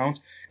Game of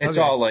Thrones? It's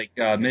all like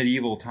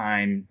medieval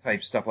time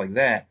type stuff like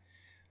that.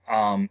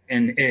 And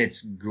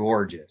it's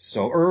gorgeous.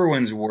 So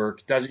Irwin's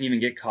work doesn't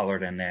even get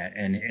colored in that.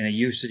 And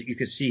you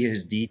could see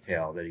his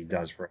detail that he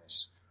does for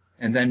us.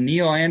 And then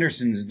Neil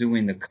Anderson's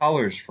doing the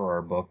colors for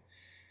our book.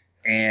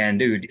 And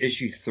dude,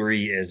 issue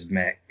 3 is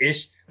like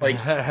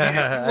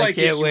I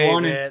can't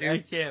wait, man. I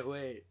can't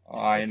wait.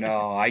 I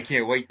know. I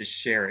can't wait to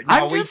share it.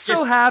 I'm just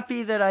so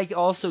happy that I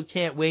also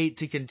can't wait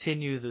to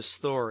continue the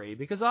story,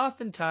 because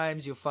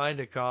oftentimes you'll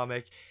find a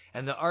comic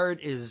and the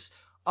art is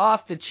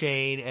off the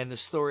chain and the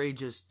story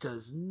just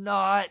does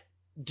not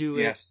do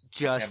it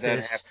justice. That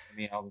happens to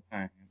me all the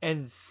time.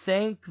 And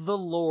thank the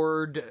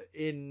Lord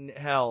in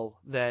hell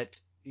that,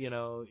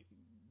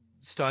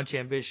 Staunch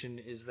Ambition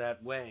is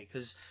that way,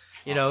 because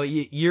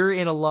you're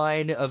in a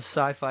line of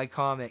sci-fi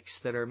comics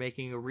that are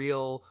making a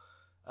real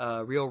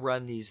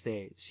run these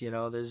days.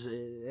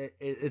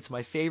 It's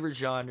my favorite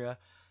genre.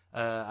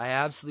 I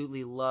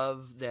absolutely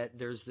love that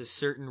there's this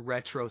certain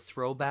retro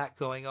throwback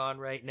going on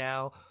right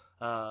now,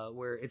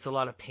 where it's a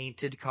lot of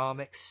painted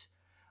comics.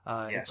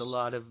 It's a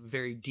lot of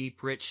very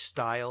deep, rich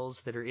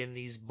styles that are in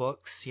these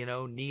books.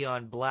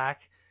 Neon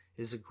Black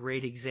is a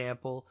great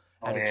example.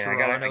 I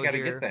gotta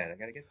get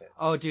that.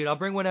 Oh, dude, I'll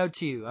bring one out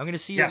to you. I'm going to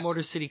see you at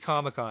Motor City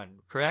Comic Con,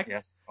 correct?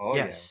 Yes. Oh,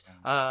 yes.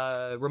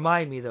 Yeah.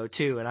 Remind me, though,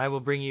 too, and I will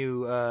bring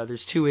you,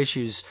 there's 2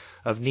 issues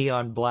of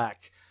Neon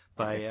Black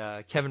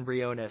by Kevin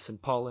Briones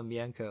and Paul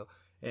Limbienko,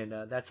 and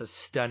that's a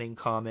stunning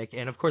comic.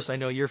 And, of course, I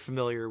know you're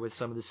familiar with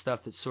some of the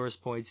stuff that Source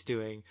Point's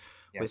doing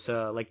with,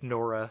 like,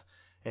 Nora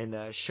and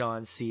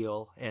Sean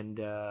Seal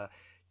and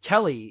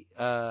Kelly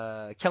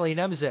O'Hara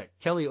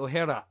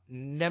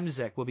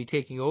Nemzek will be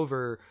taking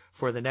over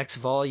for the next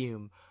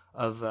volume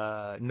of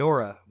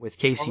Nora with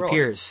Casey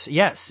Pierce.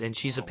 Yes, and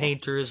she's a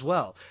painter as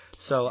well.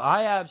 So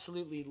I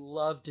absolutely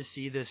love to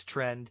see this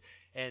trend,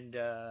 and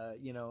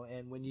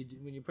and when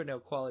you're putting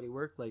out quality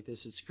work like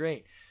this, it's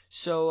great.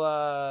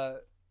 So,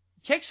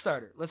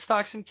 Kickstarter. Let's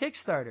talk some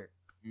Kickstarter.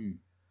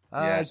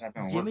 Yes, I've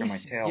been working my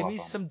tail give off me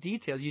on some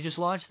detail. You just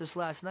launched this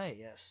last night,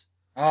 yes?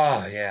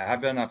 Oh yeah,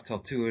 I've been up till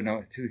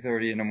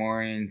 2:30 in the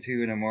morning,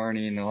 2 in the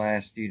morning the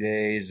last few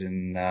days,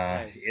 and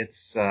Nice.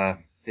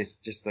 it's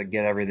just to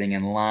get everything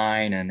in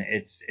line, and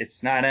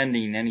it's not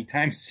ending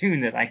anytime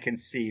soon that I can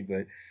see.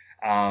 But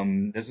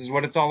this is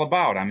what it's all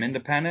about. I'm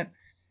independent.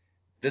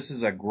 This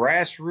is a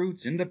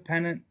grassroots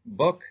independent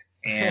book,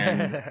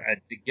 and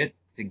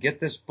to get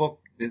this book,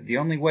 the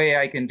only way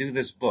I can do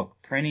this book,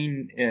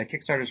 printing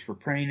Kickstarters for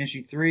printing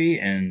issue 3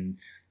 and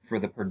for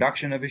the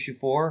production of issue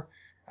 4.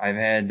 I've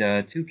had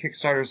 2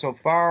 Kickstarters so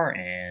far,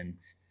 and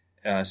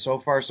so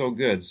far so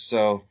good.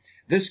 So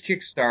this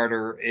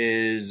Kickstarter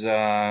is,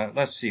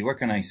 let's see, what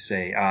can I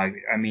say?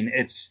 I mean,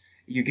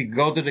 you could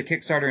go to the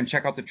Kickstarter and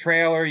check out the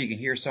trailer. You can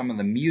hear some of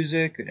the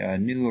music,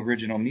 new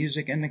original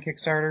music in the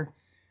Kickstarter.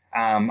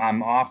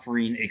 I'm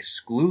offering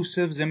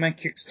exclusives in my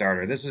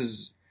Kickstarter. This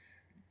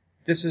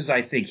is,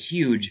 I think,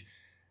 huge.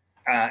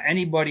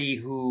 Anybody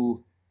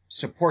who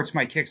supports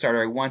my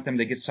Kickstarter, I want them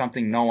to get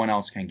something no one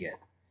else can get.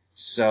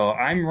 So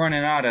I'm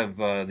running out of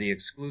the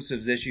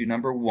exclusives issue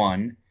number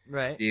 1,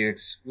 Right. the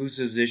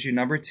exclusives issue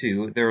number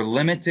 2. They're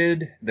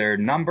limited, they're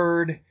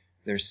numbered,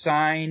 they're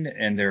signed,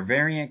 and they're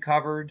variant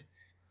covered.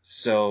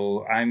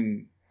 So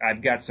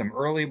I've got some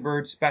early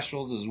bird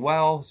specials as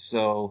well.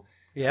 So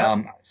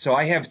so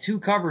I have 2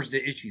 covers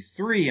to issue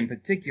 3 in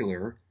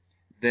particular.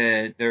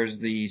 There's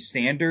the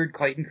standard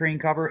Clayton Crane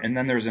cover, and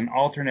then there's an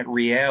alternate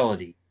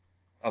reality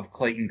of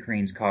Clayton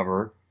Crane's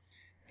cover.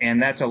 And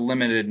that's a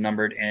limited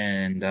numbered,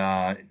 and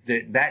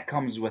that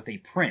comes with a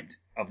print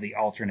of the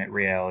alternate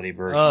reality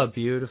version. Oh,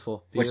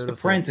 beautiful. Which the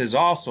print is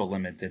also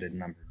limited and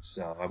numbered.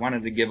 So I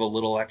wanted to give a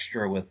little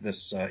extra with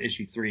this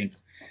issue 3,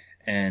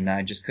 and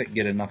I just couldn't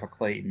get enough of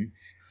Clayton.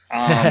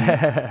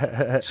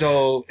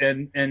 So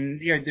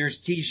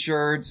there's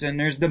T-shirts and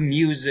there's the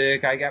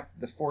music. I got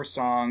the 4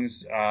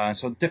 songs,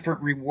 so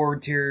different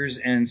reward tiers,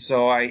 and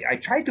so I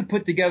tried to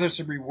put together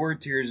some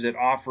reward tiers that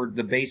offered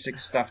the basic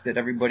stuff that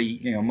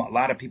everybody, a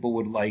lot of people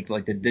would like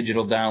the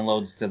digital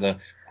downloads to the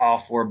all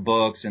 4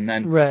 books, and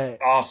then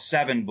all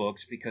 7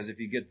 books, because if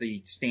you get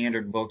the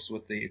standard books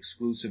with the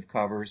exclusive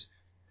covers,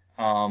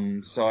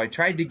 so I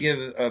tried to give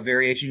a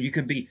variation. You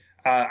could be,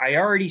 I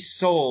already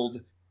sold.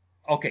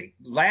 Okay,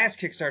 last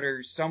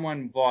Kickstarter,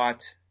 someone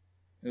bought.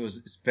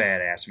 It's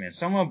badass, man.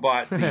 Someone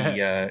bought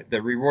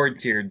the reward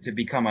tier to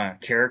become a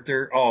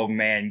character. Oh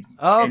man!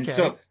 Okay. And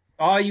so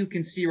all you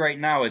can see right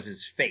now is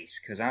his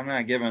face, because I'm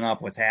not giving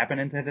up what's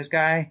happening to this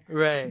guy.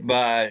 Right.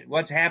 But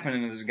what's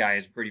happening to this guy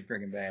is pretty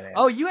freaking badass.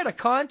 Oh, you had a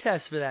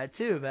contest for that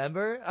too,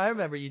 remember? I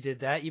remember you did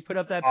that. You put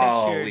up that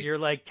picture and you're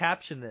like,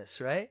 caption this,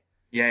 right?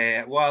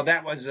 Yeah. Well,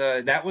 that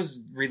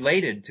was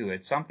related to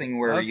it. Something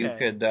where you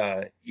could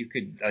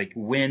like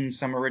win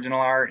some original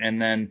art,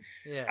 and then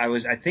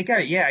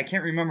I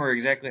can't remember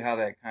exactly how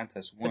that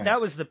contest went. But that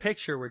was the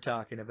picture we're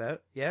talking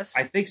about, yes?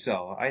 I think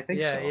so.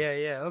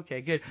 Yeah. Okay,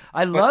 good.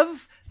 I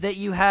love that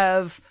you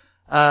have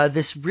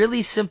this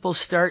really simple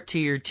start to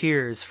your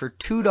tiers. For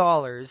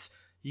 $2,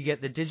 you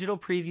get the digital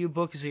preview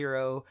book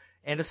 0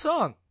 and a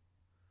song.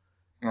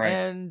 Right.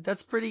 And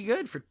that's pretty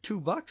good for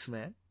 $2,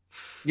 man.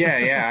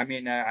 Yeah. I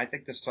mean, I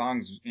think the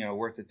song's,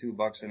 worth the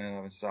 $2 in and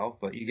of itself,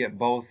 but you get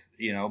both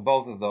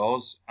of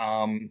those.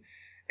 And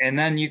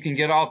then you can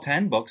get all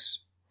 10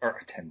 books, or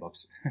 10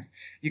 books.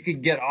 You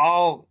could get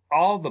all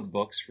the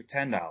books for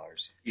 $10.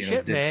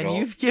 Shit, digital.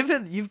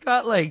 man, you've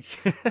got like,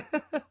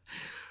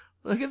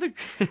 look at you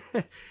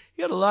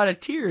got a lot of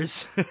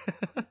tiers.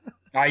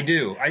 I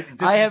do.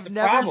 I have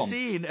never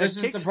seen a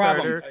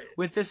Kickstarter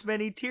with this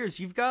many tiers.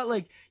 You've got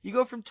you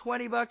go from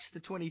 $20 to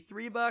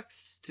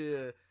 $23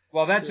 to.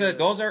 Well,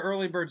 those are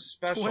early bird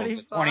specials,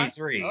 25?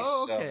 23.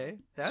 Oh, okay.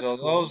 That's so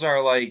cool. Those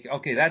are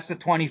that's the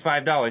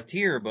 $25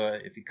 tier,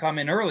 but if you come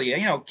in early,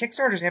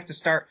 Kickstarters have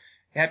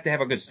to have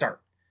a good start.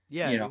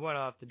 Yeah, you went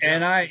off the jump.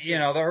 And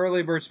the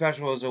early bird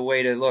special is a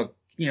way to look,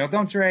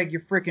 don't drag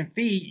your freaking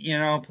feet,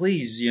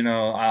 please,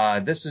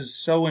 this is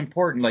so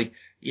important.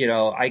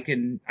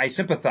 I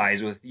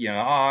sympathize with,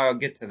 I'll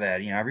get to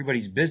that.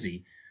 Everybody's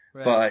busy.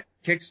 Right. But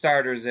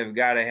Kickstarters have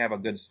got to have a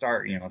good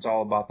start. It's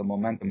all about the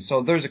momentum.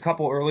 So there's a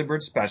couple early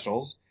bird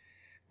specials,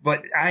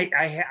 but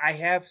I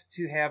have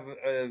to have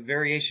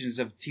variations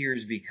of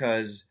tiers,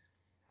 because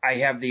I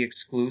have the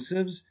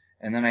exclusives,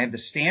 and then I have the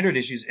standard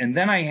issues, and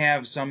then I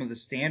have some of the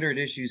standard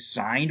issues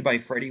signed by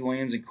Freddie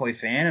Williams and Coy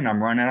Fan, and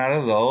I'm running out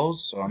of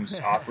those, so I'm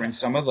offering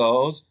some of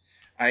those.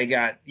 I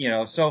got,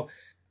 so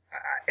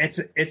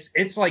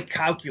it's like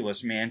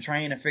calculus, man,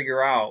 trying to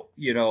figure out,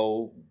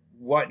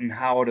 what and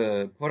how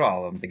to put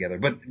all of them together.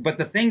 But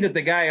the thing that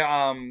the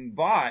guy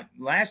bought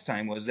last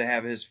time was to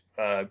have his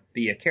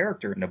be a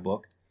character in the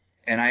book,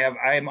 and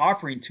I'm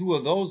offering 2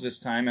 of those this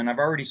time, and I've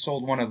already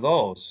sold one of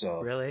those. So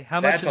really, how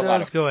much are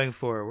those going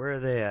for? Where are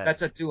they at?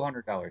 That's a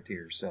 $200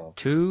 tier. So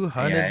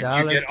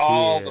 $200. You get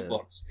all the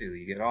books too.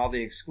 You get all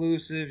the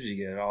exclusives.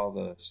 You get all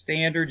the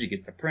standards. You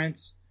get the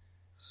prints.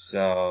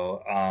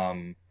 So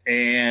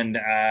and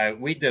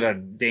we did a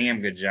damn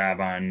good job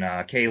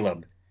on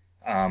Caleb.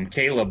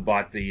 Caleb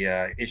bought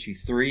the issue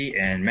 3,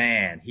 and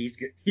man, he's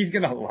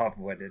gonna love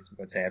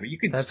what's happening. You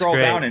can That's scroll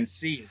great. down and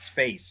see his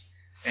face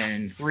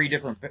in 4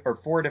 different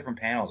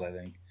panels, I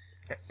think.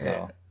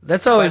 So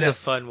That's always But, a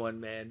fun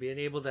one, man. Being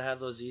able to have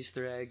those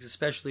Easter eggs,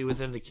 especially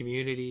within the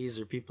communities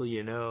or people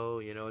you know,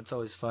 it's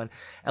always fun.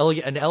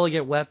 An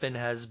elegant weapon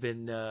has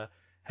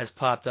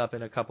popped up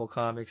in a couple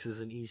comics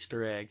as an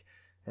Easter egg,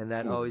 and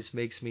that always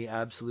makes me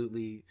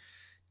absolutely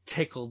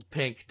tickled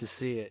pink to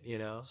see it,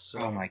 So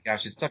oh my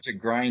gosh, it's such a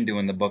grind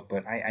doing the book,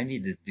 but I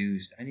need to do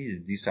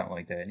something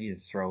like that. I need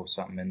to throw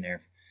something in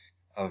there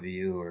of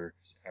you or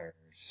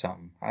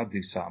something. I'll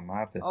do something.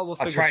 we'll I'll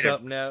figure try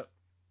something out.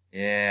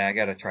 Yeah, I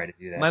gotta try to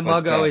do that. My But,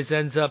 mug always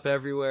ends up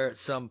everywhere at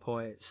some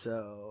point,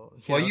 so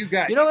you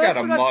got that's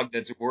a what mug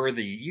that's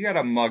worthy. You got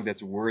a mug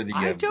that's worthy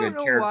I of don't good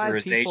know why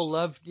characterization. people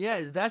love. Yeah,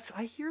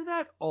 I hear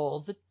that all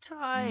the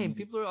time.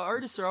 Mm.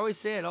 Artists are always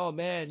saying, "Oh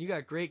man, you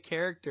got great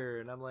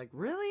character," and I'm like,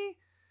 really?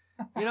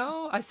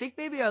 I think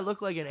maybe I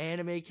look like an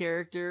anime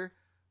character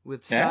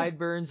with Yeah.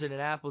 sideburns and an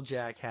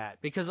Applejack hat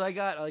because I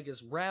got like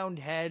this round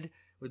head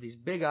with these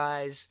big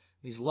eyes,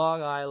 these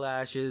long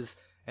eyelashes,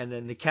 and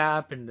then the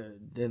cap and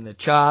the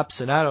chops,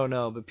 and I don't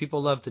know, but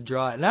people love to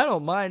draw it, and I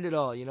don't mind at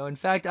all. In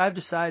fact, I've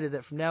decided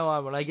that from now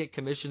on, when I get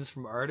commissions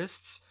from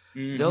artists,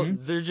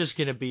 they're just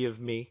gonna be of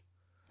me.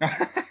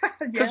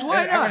 Because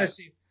why not? I want to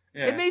see.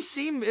 Yeah. It may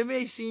seem,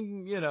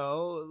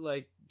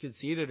 like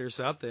conceited or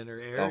something or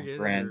arrogant,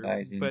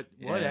 Self-aggrandizing, but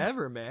yeah.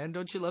 whatever, man.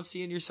 Don't you love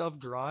seeing yourself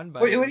drawn by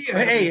What do you?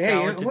 incredibly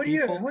talented What do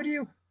you? people? Who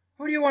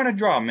do you want to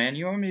draw, man?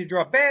 You want me to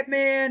draw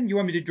Batman? You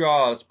want me to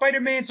draw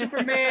Spider-Man,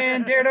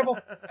 Superman, Daredevil?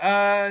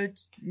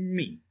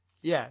 Me.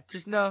 Yeah,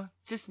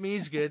 just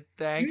me's good.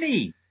 Thanks.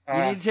 Me.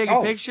 You need to take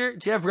a picture?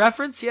 Do you have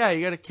reference? Yeah,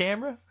 you got a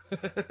camera?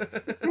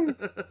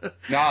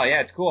 No, yeah,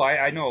 it's cool.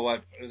 I know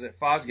what was it?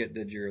 Fosgate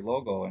did your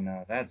logo, and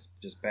that's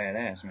just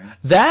badass, man.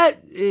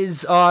 That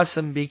is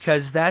awesome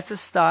because that's a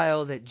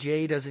style that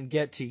Jay doesn't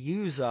get to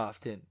use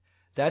often.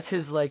 That's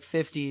his like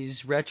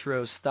 50s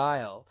retro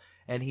style,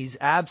 and he's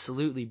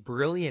absolutely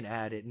brilliant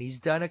at it. And he's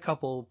done a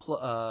couple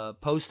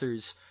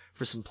posters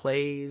for some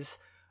plays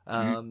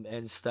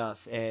and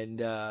stuff, and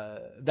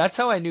that's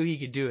how I knew he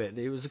could do it.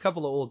 There was a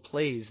couple of old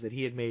plays that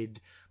he had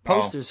made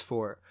posters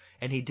for,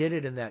 and he did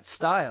it in that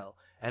style.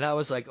 And I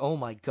was like, oh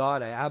my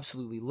God, I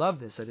absolutely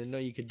love this. I didn't know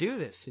you could do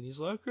this. And he's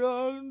like, yeah,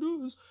 I can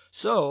do this.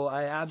 So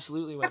I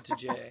absolutely went to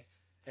Jay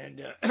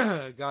and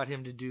got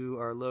him to do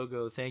our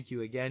logo. Thank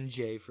you again,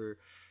 Jay, for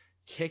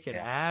kicking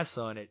ass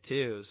on it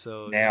too.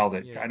 So nailed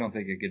it. I don't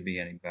think it could be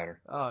any better.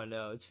 Oh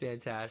no, it's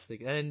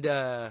fantastic. And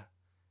at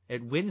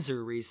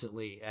Windsor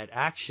recently at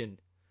Action,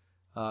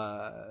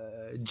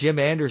 Jim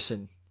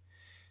Anderson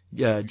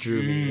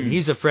drew me, and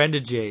he's a friend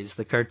of Jay's,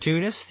 the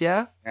cartoonist.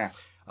 Yeah.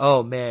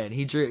 Oh man,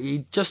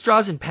 he just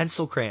draws in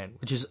pencil crayon,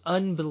 which is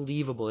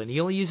unbelievable, and he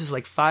only uses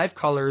like 5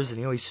 colors, and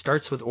he always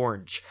starts with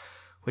orange,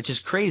 which is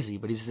crazy.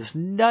 But he's this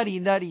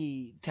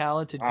nutty,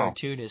 talented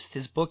cartoonist.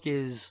 His book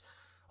is,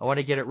 I want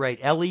to get it right,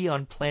 Ellie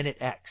on Planet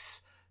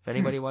X. If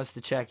anybody wants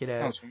to check it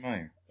out. Sounds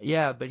familiar.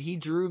 Yeah, but he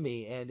drew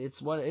me, and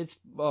it's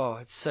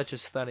such a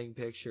stunning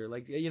picture.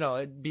 Like,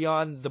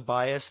 beyond the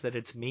bias that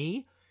it's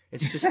me,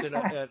 it's just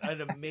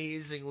an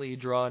amazingly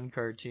drawn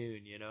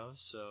cartoon,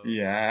 So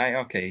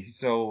yeah, okay.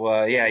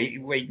 So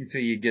you wait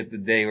until you get the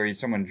day where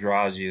someone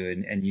draws you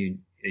and you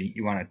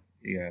want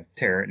to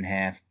tear it in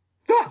half.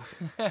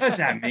 That's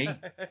not me.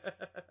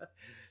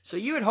 So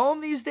you at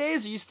home these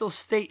days, or you still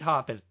state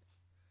hopping?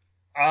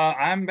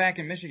 I'm back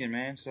in Michigan,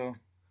 man. So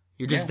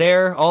you're just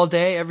there all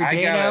day, every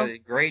day now? I got a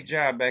great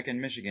job back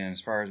in Michigan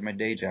as far as my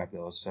day job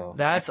goes. So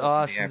that's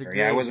awesome.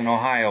 Yeah, I was in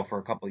Ohio for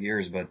a couple of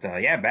years, but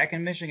back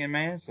in Michigan,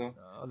 man. So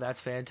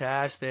that's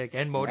fantastic.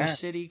 And Motor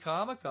City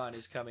Comic Con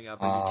is coming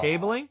up. Are you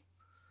tabling?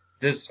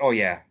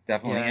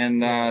 Definitely.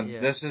 And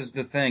this is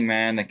the thing,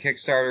 man. The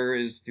Kickstarter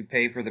is to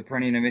pay for the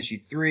printing of issue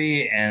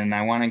 3, and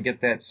I want to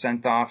get that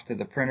sent off to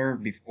the printer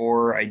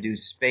before I do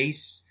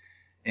Space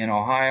in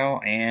Ohio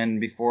and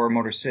before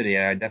Motor City.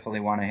 I definitely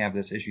want to have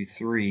this issue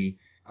 3.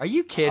 Are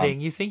you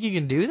kidding? You think you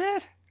can do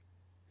that?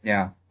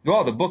 Yeah.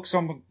 Well, the book,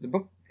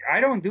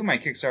 I don't do my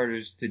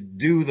Kickstarters to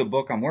do the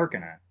book I'm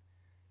working on.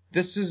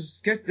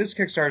 This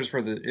Kickstarter is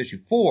for the issue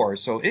 4.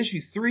 So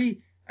issue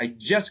 3, I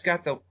just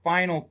got the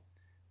final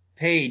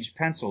page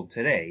penciled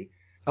today.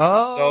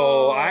 Oh.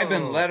 So I've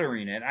been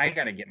lettering it. I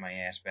got to get my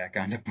ass back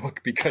on the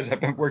book because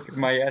I've been working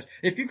my ass.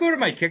 If you go to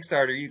my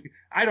Kickstarter,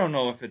 I don't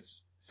know if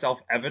it's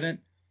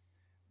self-evident,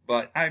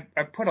 but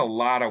I put a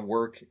lot of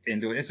work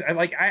into it.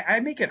 I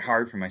make it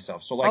hard for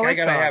myself. So I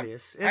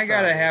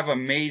gotta have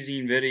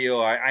amazing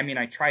video.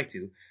 I try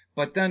to,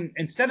 but then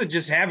instead of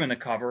just having a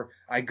cover,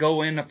 I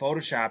go into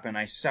Photoshop and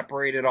I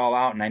separate it all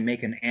out and I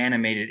make an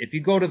animated.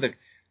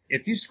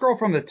 If you scroll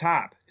from the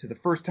top to the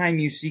first time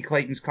you see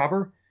Clayton's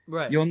cover,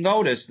 right, you'll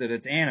notice that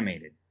it's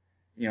animated.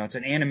 It's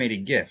an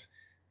animated GIF.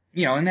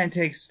 and that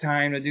takes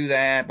time to do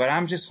that. But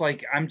I'm just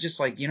like,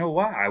 you know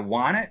what? I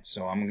want it,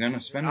 so I'm gonna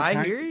spend the time.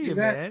 I hear to you, do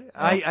that. man.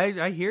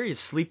 So, I hear you.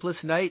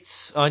 Sleepless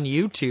nights on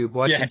YouTube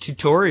watching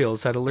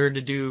tutorials how to learn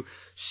to do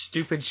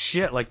stupid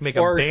shit like make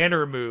a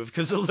banner move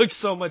because it looks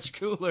so much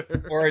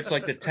cooler. Or it's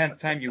like the 10th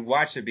time you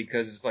watch it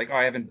because it's like, oh,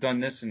 I haven't done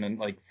this in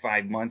like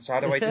 5 months. How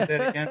do I do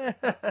that again?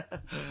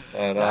 But,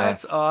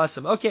 that's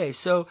awesome. Okay,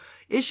 so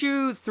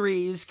issue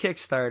 3's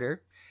Kickstarter.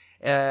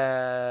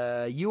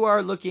 You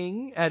are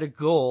looking at a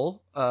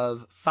goal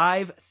of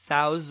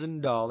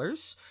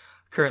 $5,000.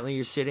 Currently,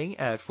 you're sitting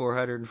at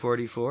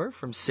 444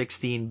 from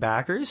 16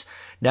 backers.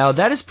 Now,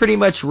 that is pretty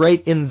much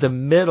right in the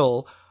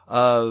middle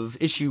of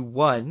issue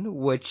 1,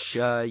 which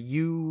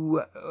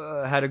you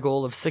had a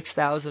goal of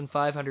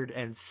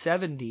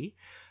 6,570.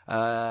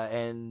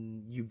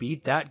 And you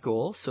beat that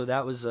goal, so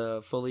that was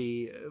a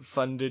fully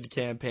funded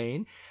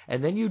campaign.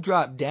 And then you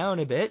dropped down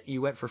a bit.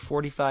 You went for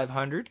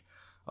 4,500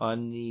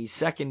 on the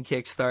second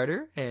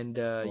Kickstarter, and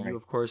you,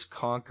 of course,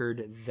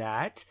 conquered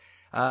that.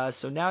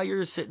 So now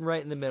you're sitting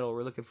right in the middle.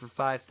 We're looking for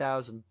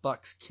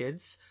 $5,000,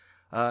 kids.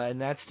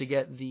 And that's to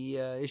get the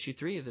issue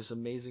 3 of this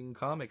amazing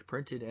comic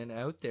printed and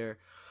out there.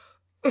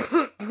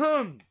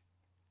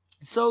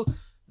 So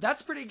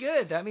that's pretty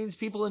good. That means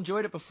people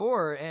enjoyed it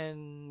before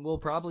and will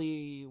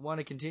probably want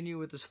to continue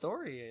with the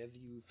story. Have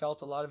you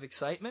felt a lot of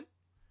excitement?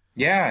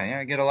 Yeah,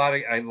 I get a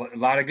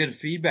lot of good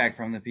feedback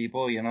from the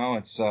people.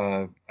 It's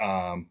the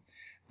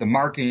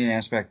marketing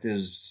aspect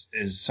is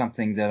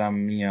something that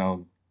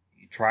I'm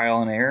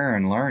trial and error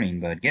and learning,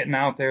 but getting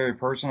out there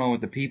personal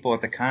with the people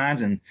at the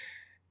cons, and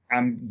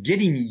I'm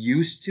getting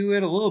used to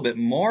it a little bit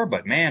more.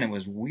 But man, it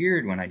was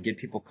weird when I'd get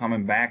people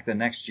coming back the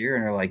next year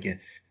and they're like,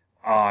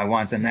 oh, I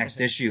want the next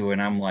issue.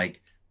 And I'm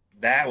like,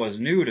 that was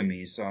new to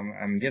me. So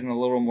I'm getting a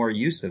little more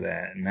used to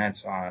that. And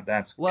that's why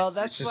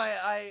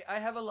I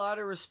have a lot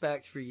of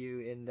respect for you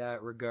in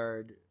that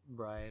regard,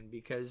 Brian,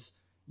 because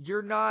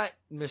you're not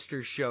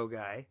Mr. Show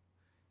Guy.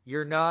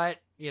 You're not,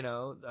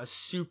 a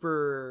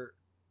super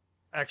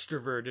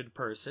extroverted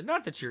person.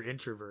 Not that you're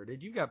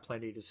introverted. You've got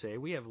plenty to say.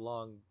 We have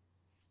long,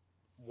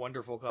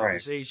 wonderful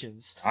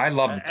conversations. Right. I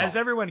love to talk. As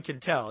everyone can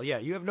tell, yeah,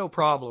 you have no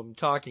problem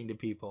talking to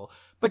people.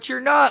 But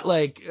you're not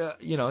like,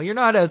 you're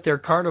not out there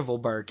carnival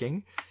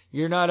barking.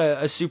 You're not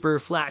a super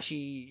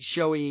flashy,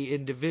 showy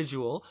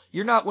individual.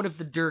 You're not one of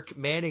the Dirk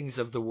Mannings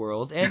of the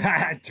world. And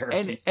Dirk,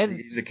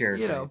 he's a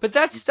character. But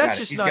that's just not you.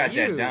 He's got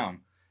that down.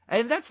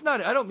 And that's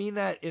not, I don't mean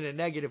that in a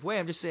negative way.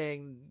 I'm just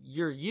saying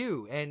you're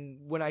you.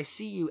 And when I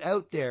see you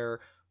out there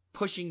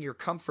pushing your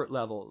comfort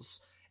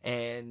levels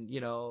and,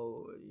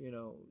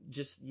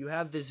 just you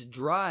have this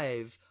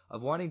drive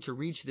of wanting to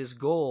reach this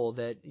goal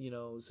that,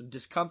 some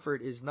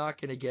discomfort is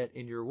not going to get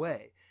in your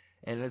way.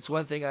 And it's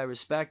one thing I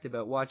respect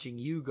about watching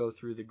you go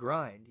through the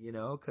grind,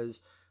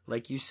 because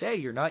like you say,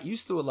 you're not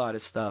used to a lot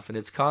of stuff and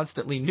it's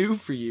constantly new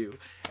for you.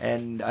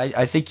 And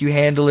I think you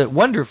handle it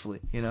wonderfully,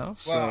 So.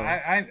 Well,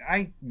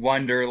 I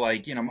wonder,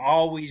 I'm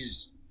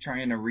always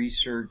trying to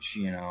research,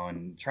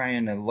 and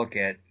trying to look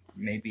at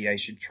maybe I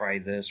should try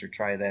this or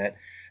try that.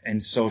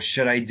 And so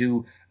should I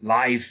do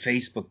live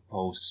Facebook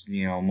posts,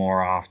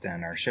 more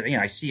often, or should,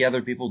 I see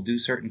other people do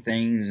certain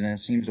things and it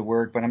seems to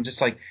work, but I'm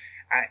just like,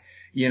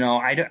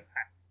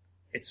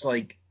 it's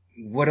like,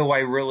 what do I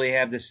really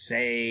have to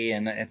say?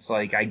 And it's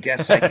like, I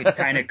guess I could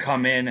kind of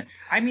come in.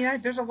 I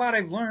mean, there's a lot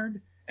I've learned,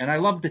 and I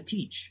love to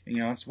teach.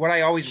 It's what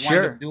I always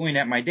wind up doing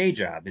at my day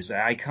job is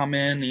I come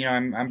in,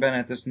 I've been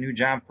at this new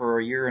job for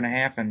a year and a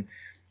half, and,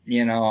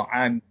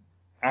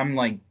 I'm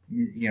like,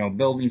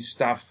 building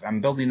stuff.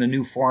 I'm building the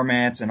new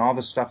formats and all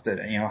the stuff that,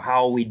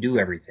 how we do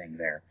everything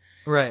there.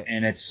 Right.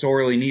 And it's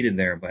sorely needed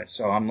there. But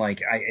so I'm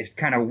like, it's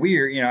kind of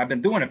weird. I've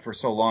been doing it for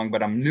so long,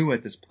 but I'm new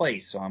at this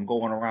place. So I'm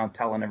going around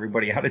telling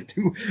everybody how to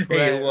do,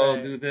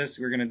 do this.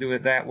 We're going to do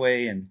it that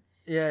way. And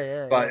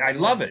but I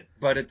love it.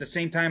 But at the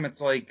same time,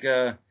 it's like,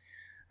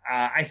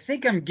 I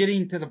think I'm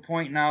getting to the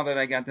point now that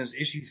I got this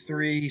issue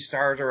 3,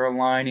 stars are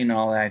aligning and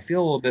all that. I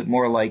feel a little bit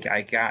more like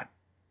I got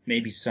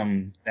maybe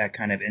that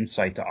kind of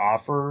insight to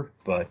offer,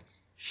 but.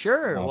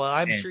 Sure. Well,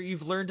 I'm sure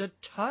you've learned a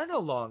ton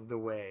along the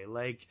way.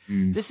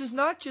 This is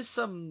not just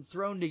some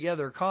thrown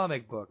together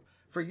comic book.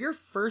 For your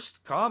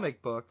first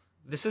comic book,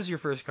 this is your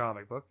first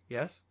comic book,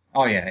 yes?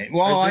 Oh, yeah.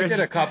 Well, I did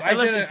a couple.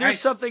 There's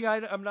something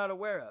I'm not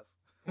aware of.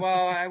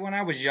 Well, when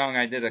I was young,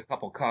 I did a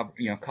couple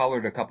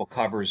colored a couple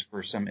covers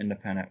for some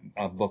independent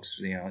books,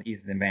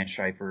 Ethan Van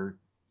Scifer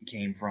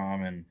came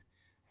from,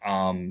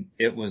 and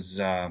it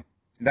was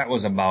that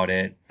was about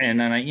it. And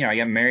then I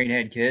got married,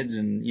 had kids,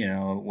 and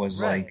it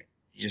was like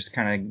just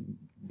kind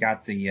of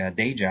got the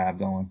day job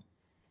going.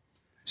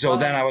 So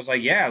then I was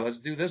like, yeah, let's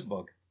do this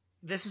book.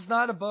 This is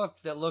not a book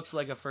that looks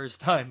like a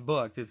first-time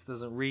book. This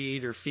doesn't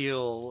read or feel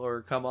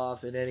or come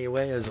off in any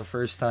way as a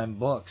first-time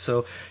book.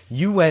 So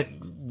you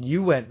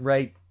went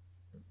right.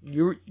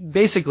 You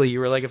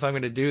were like, if I'm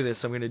going to do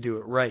this, I'm going to do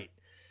it right.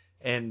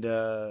 And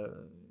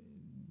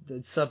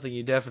it's something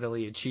you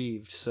definitely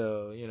achieved.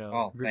 So,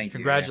 thank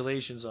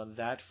congratulations on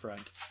that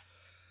front.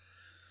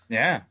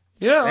 Yeah.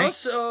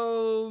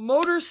 So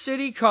Motor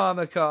City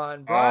Comic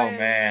Con.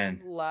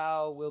 Brian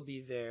Lau will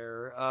be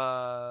there.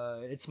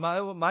 It's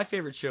my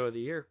favorite show of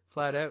the year,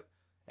 flat out.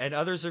 And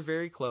others are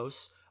very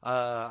close.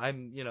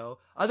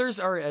 Others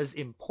are as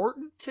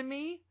important to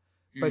me,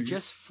 but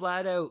just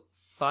flat out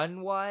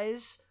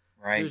fun-wise,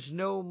 there's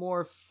no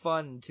more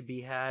fun to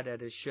be had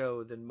at a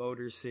show than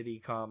Motor City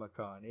Comic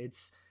Con.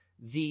 It's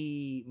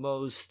the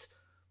most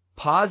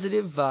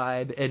positive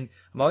vibe, and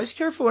I'm always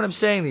careful when I'm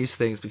saying these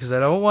things because I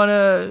don't want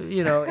to,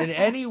 in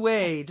any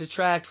way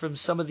detract from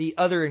some of the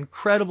other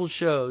incredible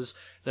shows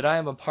that I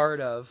am a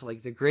part of,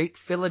 like the Great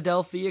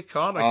Philadelphia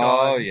Comic Con.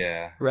 Oh,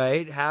 yeah.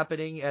 Right?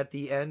 Happening at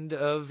the end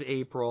of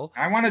April.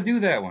 I want to do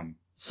that one.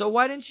 So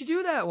why didn't you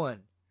do that one?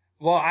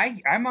 Well,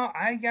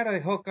 I gotta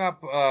hook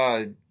up,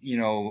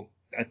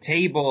 a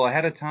table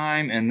ahead of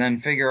time and then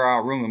figure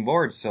out room and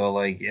board. So,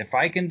 like, if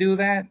I can do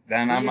that,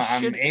 then I'm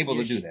able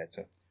to do that.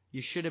 So.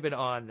 You should have been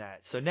on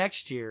that. So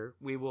next year,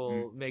 we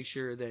will make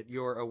sure that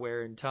you're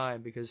aware in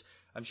time, because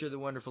I'm sure the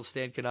wonderful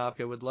Stan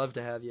Konopka would love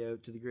to have you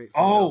out to the Great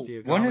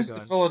Philadelphia Comic Con. When is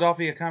the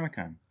Philadelphia Comic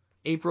Con?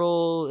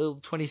 April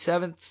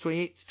 27th,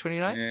 28th,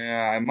 29th?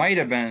 Yeah, I might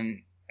have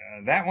been.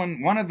 That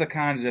one of the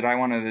cons that I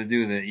wanted to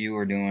do that you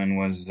were doing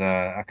was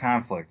a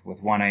conflict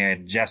with one I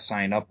had just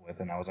signed up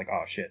with, and I was like,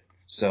 oh, shit.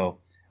 So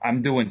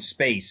I'm doing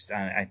Space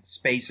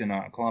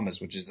in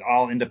Columbus, which is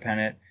all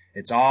independent.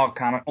 It's all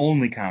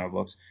only comic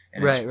books,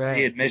 and it's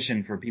free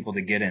admission for people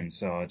to get in,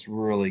 so it's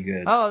really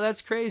good. Oh,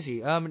 that's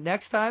crazy.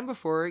 Next time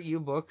before you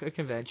book a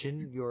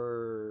convention,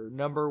 your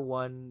number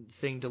one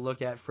thing to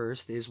look at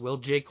first is, will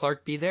Jay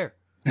Clark be there?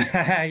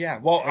 Yeah,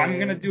 well, I'm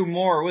going to do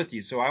more with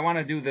you, so I want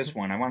to do this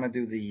one. I want to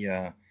do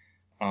the,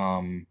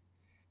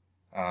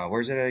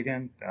 where's it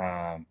again?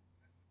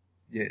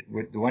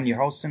 The one you're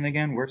hosting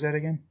again? Where's that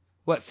again?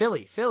 What,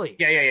 Philly?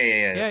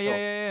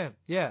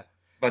 Yeah.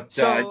 But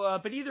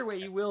but either way,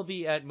 you will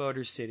be at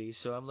Motor City,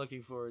 so I'm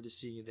looking forward to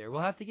seeing you there.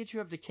 We'll have to get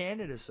you up to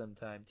Canada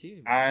sometime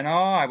too. I know.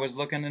 I was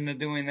looking into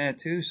doing that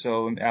too,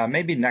 so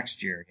maybe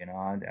next year.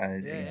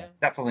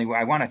 Definitely.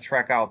 I want to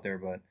trek out there,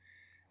 but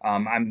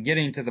I'm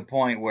getting to the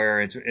point where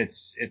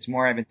it's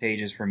more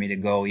advantageous for me to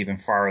go even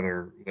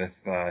farther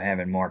with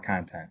having more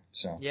content.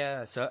 So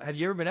yeah. So have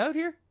you ever been out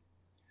here?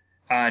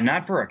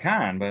 Not for a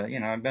con, but,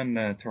 I've been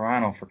to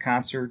Toronto for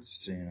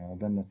concerts, I've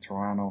been to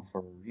Toronto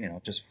for,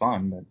 just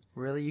fun, but.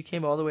 Really? You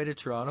came all the way to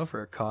Toronto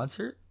for a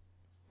concert?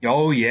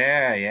 Oh,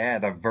 yeah.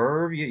 The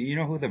Verve, you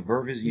know who the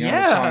Verve is? You know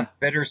the song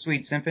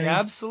Bittersweet Symphony? Yeah,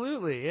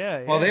 absolutely,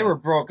 yeah. Well, they were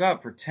broke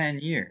up for 10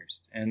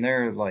 years, and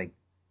they're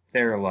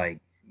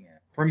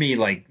for me,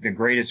 like, the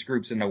greatest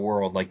groups in the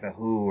world, like the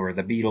Who or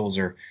the Beatles,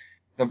 or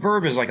the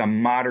Verve is like a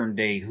modern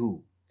day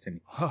Who to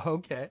me. Oh,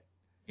 okay.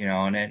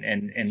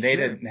 And they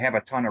didn't have a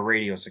ton of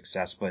radio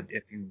success, but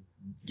if you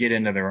get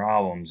into their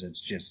albums,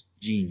 it's just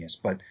genius.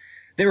 But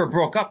they were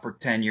broke up for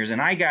 10 years, and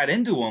I got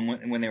into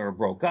them when they were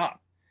broke up.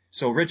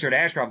 So Richard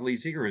Ashcroft, lead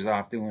singer, was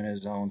off doing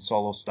his own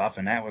solo stuff,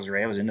 and that was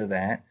great. I was into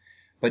that.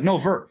 But no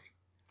Verve.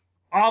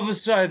 All of a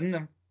sudden,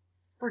 the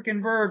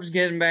freaking Verve's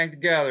getting back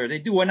together. They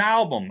do an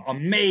album,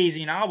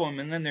 amazing album,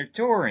 and then they're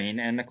touring,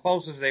 and the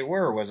closest they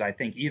were was, I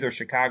think, either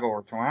Chicago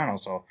or Toronto.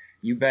 So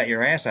you bet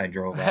your ass I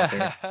drove out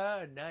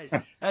there. Nice.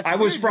 I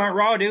was front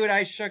row, dude.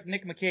 I shook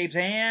Nick McCabe's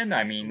hand.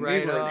 I mean,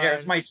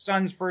 it's my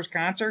son's first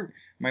concert.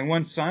 My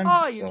one son.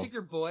 Oh, you took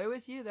your boy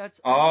with you?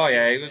 That's awesome. Oh,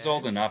 yeah, he was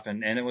old enough,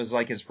 and it was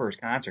like his first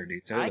concert,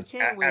 dude. So it was I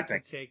can't wait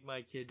epic. to take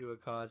my kid to a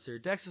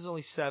concert. Dex is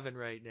only 7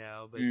 right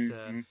now, but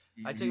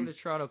I took him to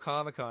Toronto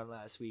Comic Con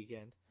last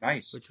weekend.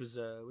 Nice. Which was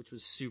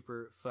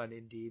super fun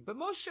indeed. But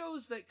most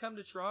shows that come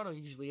to Toronto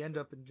usually end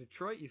up in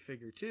Detroit, you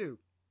figure, too,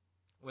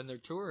 when they're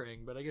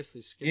touring. But I guess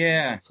they skip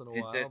once in a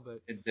while.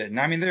 It didn't.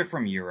 I mean, they're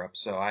from Europe,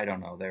 so I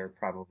don't know. They're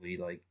probably,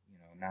 like,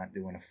 not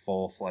doing a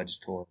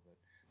full-fledged tour.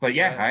 But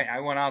yeah,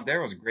 I went out there.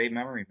 It was a great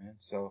memory, man.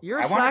 So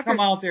I want to come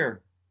out there.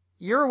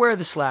 You're aware of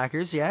the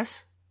Slackers,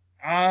 yes?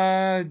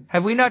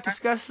 Have we not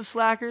discussed the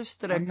Slackers?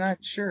 I'm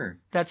not sure.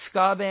 That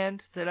ska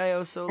band that I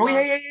also love? Oh,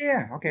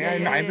 yeah.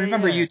 Okay, I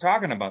remember you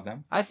talking about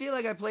them. I feel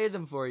like I played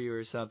them for you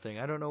or something.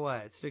 I don't know why.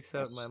 It sticks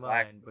out in my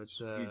mind. But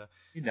you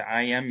need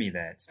to IM me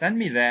that. Send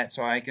me that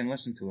so I can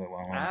listen to it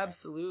while I'm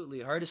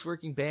Absolutely. Hardest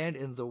working band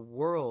in the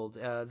world.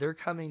 They're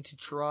coming to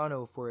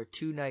Toronto for a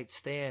 2-night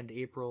stand,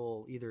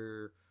 April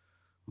either...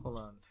 Hold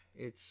on.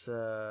 It's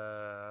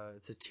a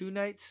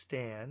 2-night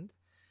stand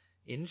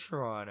in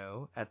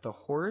Toronto at the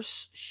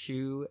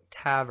Horseshoe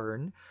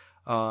Tavern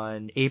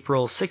on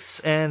April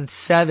 6th and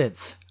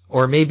 7th,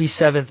 or maybe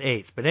 7th,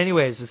 8th. But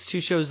anyways, it's 2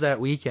 shows that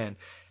weekend.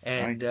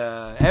 And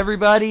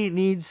everybody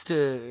needs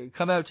to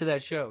come out to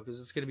that show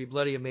because it's going to be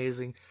bloody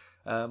amazing.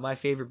 My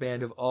favorite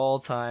band of all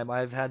time.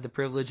 I've had the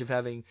privilege of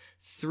having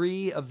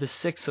 3 of the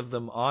 6 of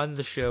them on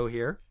the show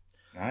here.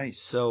 Nice.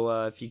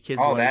 So if you kids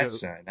want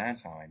to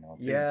that's how I know.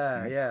 Too.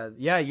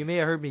 Yeah. You may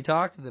have heard me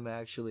talk to them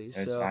actually.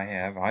 I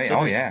have.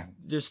 Yeah.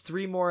 There's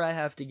 3 more I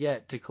have to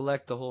get to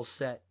collect the whole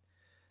set.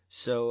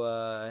 So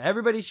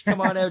everybody should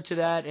come on out to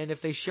that. And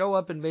if they show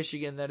up in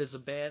Michigan, that is a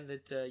band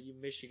that you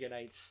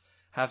Michiganites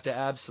have to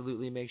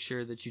absolutely make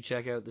sure that you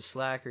check out, the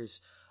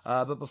Slackers.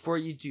 But before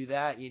you do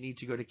that, you need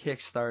to go to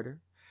Kickstarter.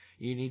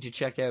 You need to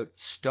check out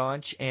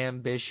Staunch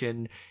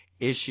Ambition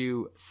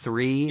issue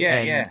 3.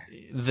 Yeah.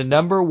 The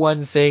number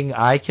one thing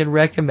I can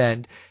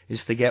recommend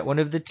is to get one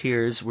of the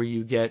tiers where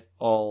you get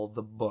all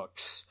the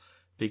books.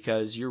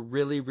 Because you're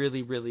really,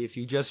 really, really, if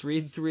you just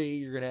read 3,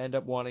 you're going to end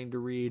up wanting to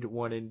read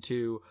 1 and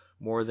 2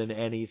 more than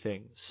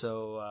anything.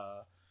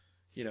 So,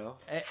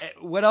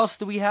 what else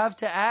do we have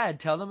to add?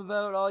 Tell them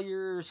about all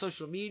your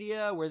social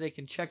media, where they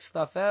can check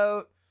stuff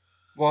out.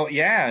 Well,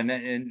 yeah,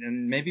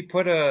 and maybe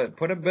put a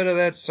bit of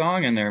that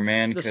song in there,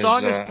 man. The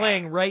song is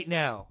playing right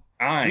now.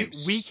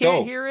 We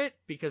can't hear it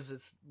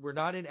because we're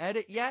not in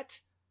edit yet.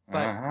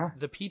 But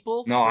the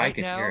people. No, right I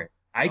can now, hear it.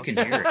 I can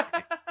hear it.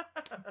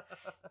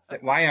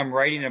 Why I'm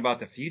writing about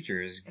the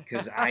future is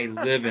because I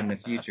live in the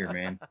future,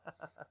 man.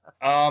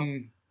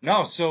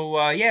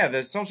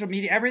 The social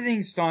media,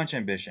 everything's Staunch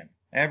Ambition.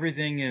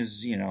 Everything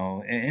is,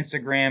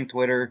 Instagram,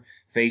 Twitter,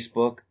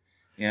 Facebook.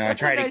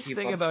 That's I try a nice to keep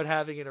thing up. about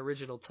having an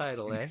original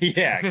title, eh?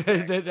 Yeah.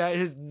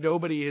 Exactly.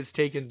 Nobody has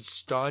taken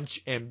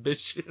Staunch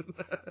Ambition.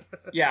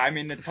 Yeah, I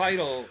mean, the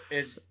title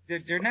is,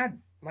 they're not,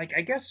 like,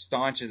 I guess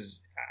staunch is,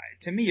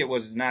 to me, it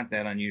was not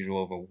that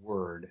unusual of a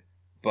word,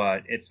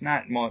 but it's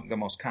not the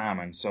most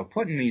common. So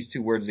putting these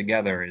two words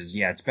together is,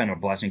 it's been a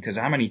blessing, because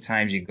how many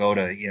times you go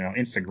to,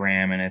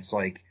 Instagram and it's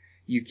like,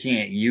 you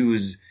can't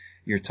use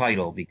your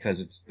title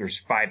because there's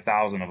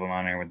 5,000 of them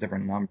on there with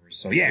different numbers.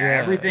 So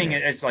everything,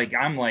 it's like,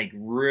 I'm like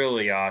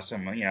really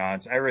awesome.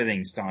 It's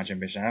everything Staunch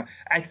Ambition.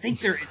 I think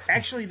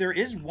there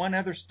is one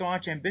other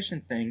Staunch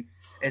Ambition thing.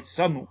 It's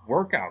some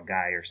workout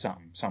guy or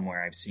something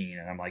somewhere I've seen.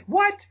 And I'm like,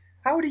 what?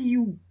 Where do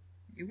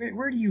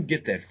you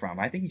get that from?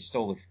 I think he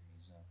stole it from me.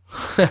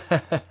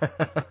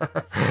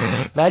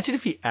 Imagine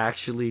if he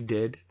actually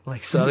did.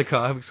 Like, saw the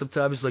comics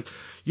sometimes, like,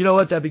 you know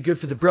what? That'd be good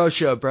for the bro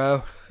show,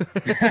 bro.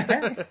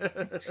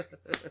 It's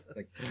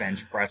like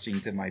bench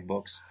pressing to my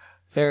books.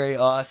 Very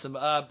awesome.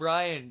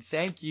 Brian,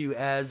 thank you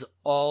as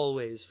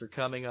always for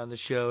coming on the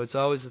show. It's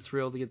always a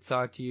thrill to get to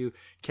talk to you,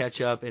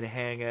 catch up, and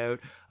hang out.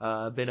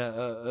 Been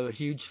a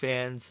huge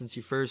fan since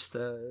you first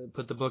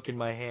put the book in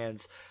my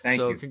hands. Thank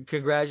you.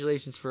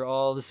 Congratulations for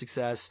all the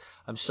success.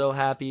 I'm so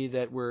happy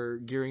that we're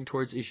gearing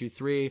towards issue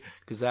 3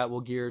 because that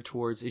will gear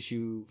towards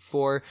issue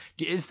 4.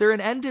 Is there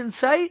an end in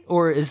sight,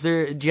 or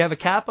do you have a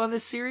cap on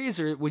this series,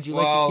 or would you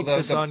like to keep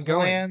this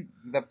ongoing?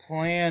 The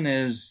plan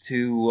is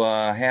to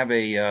have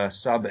a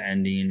sub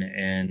ending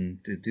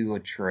and to do a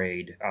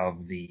trade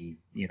of the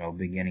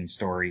beginning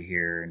story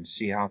here and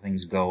see how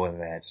things go with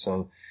that.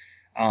 So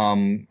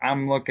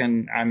I'm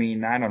looking. I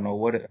mean, I don't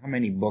know how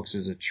many books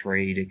is a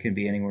trade. It can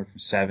be anywhere from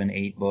 7,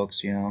 8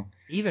 books.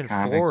 Even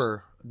comics.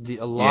 4.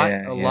 A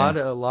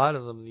lot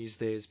of them these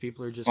days.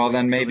 People are just. Well,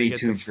 then waiting maybe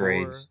till they get 2 to 4.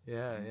 trades.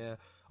 Yeah.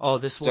 Oh,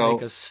 this will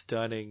make a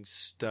stunning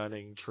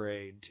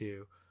trade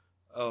too.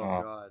 Oh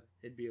God,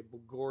 it'd be a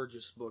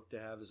gorgeous book to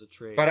have as a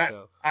trade.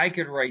 But I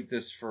could write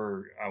this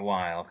for a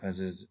while because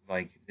it's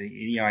like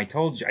I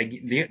told you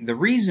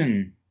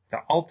the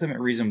ultimate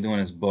reason I'm doing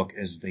this book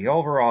is the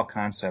overall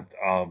concept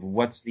of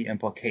what's the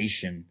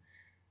implication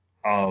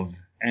of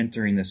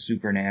entering the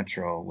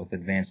supernatural with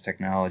advanced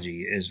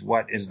technology is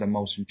what is the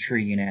most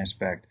intriguing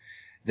aspect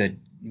that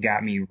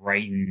got me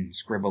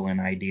scribbling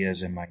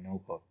ideas in my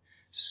notebook.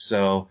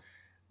 So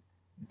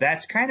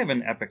that's kind of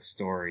an epic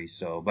story.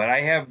 But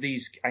I have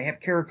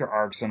character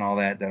arcs and all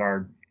that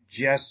are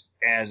just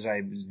as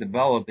I was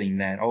developing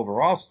that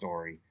overall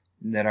story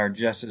that are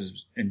just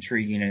as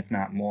intriguing, if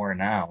not more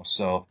now.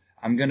 So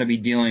I'm going to be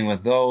dealing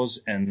with those,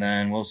 and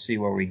then we'll see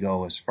where we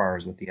go as far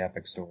as with the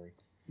epic story.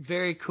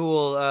 Very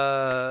cool.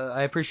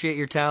 I appreciate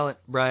your talent,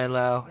 Brian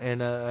Lau,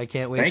 and I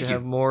can't wait to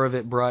have more of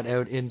it brought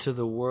out into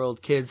the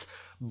world. Kids,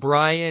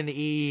 Brian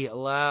E.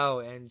 Lau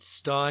and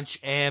Staunch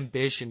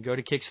Ambition. Go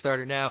to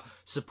Kickstarter now.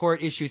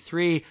 Support issue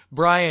 3.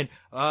 Brian,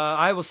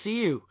 I will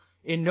see you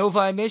in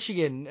Novi,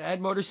 Michigan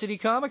at Motor City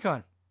Comic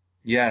Con.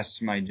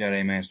 Yes, my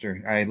Jedi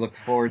Master. I look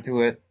forward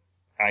to it.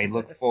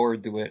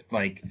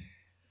 Like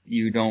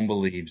you don't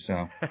believe,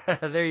 so.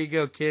 There you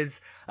go,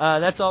 kids.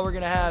 That's all we're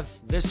going to have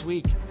this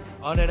week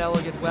on An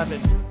Elegant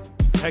Weapon.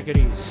 Take it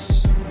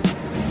easy.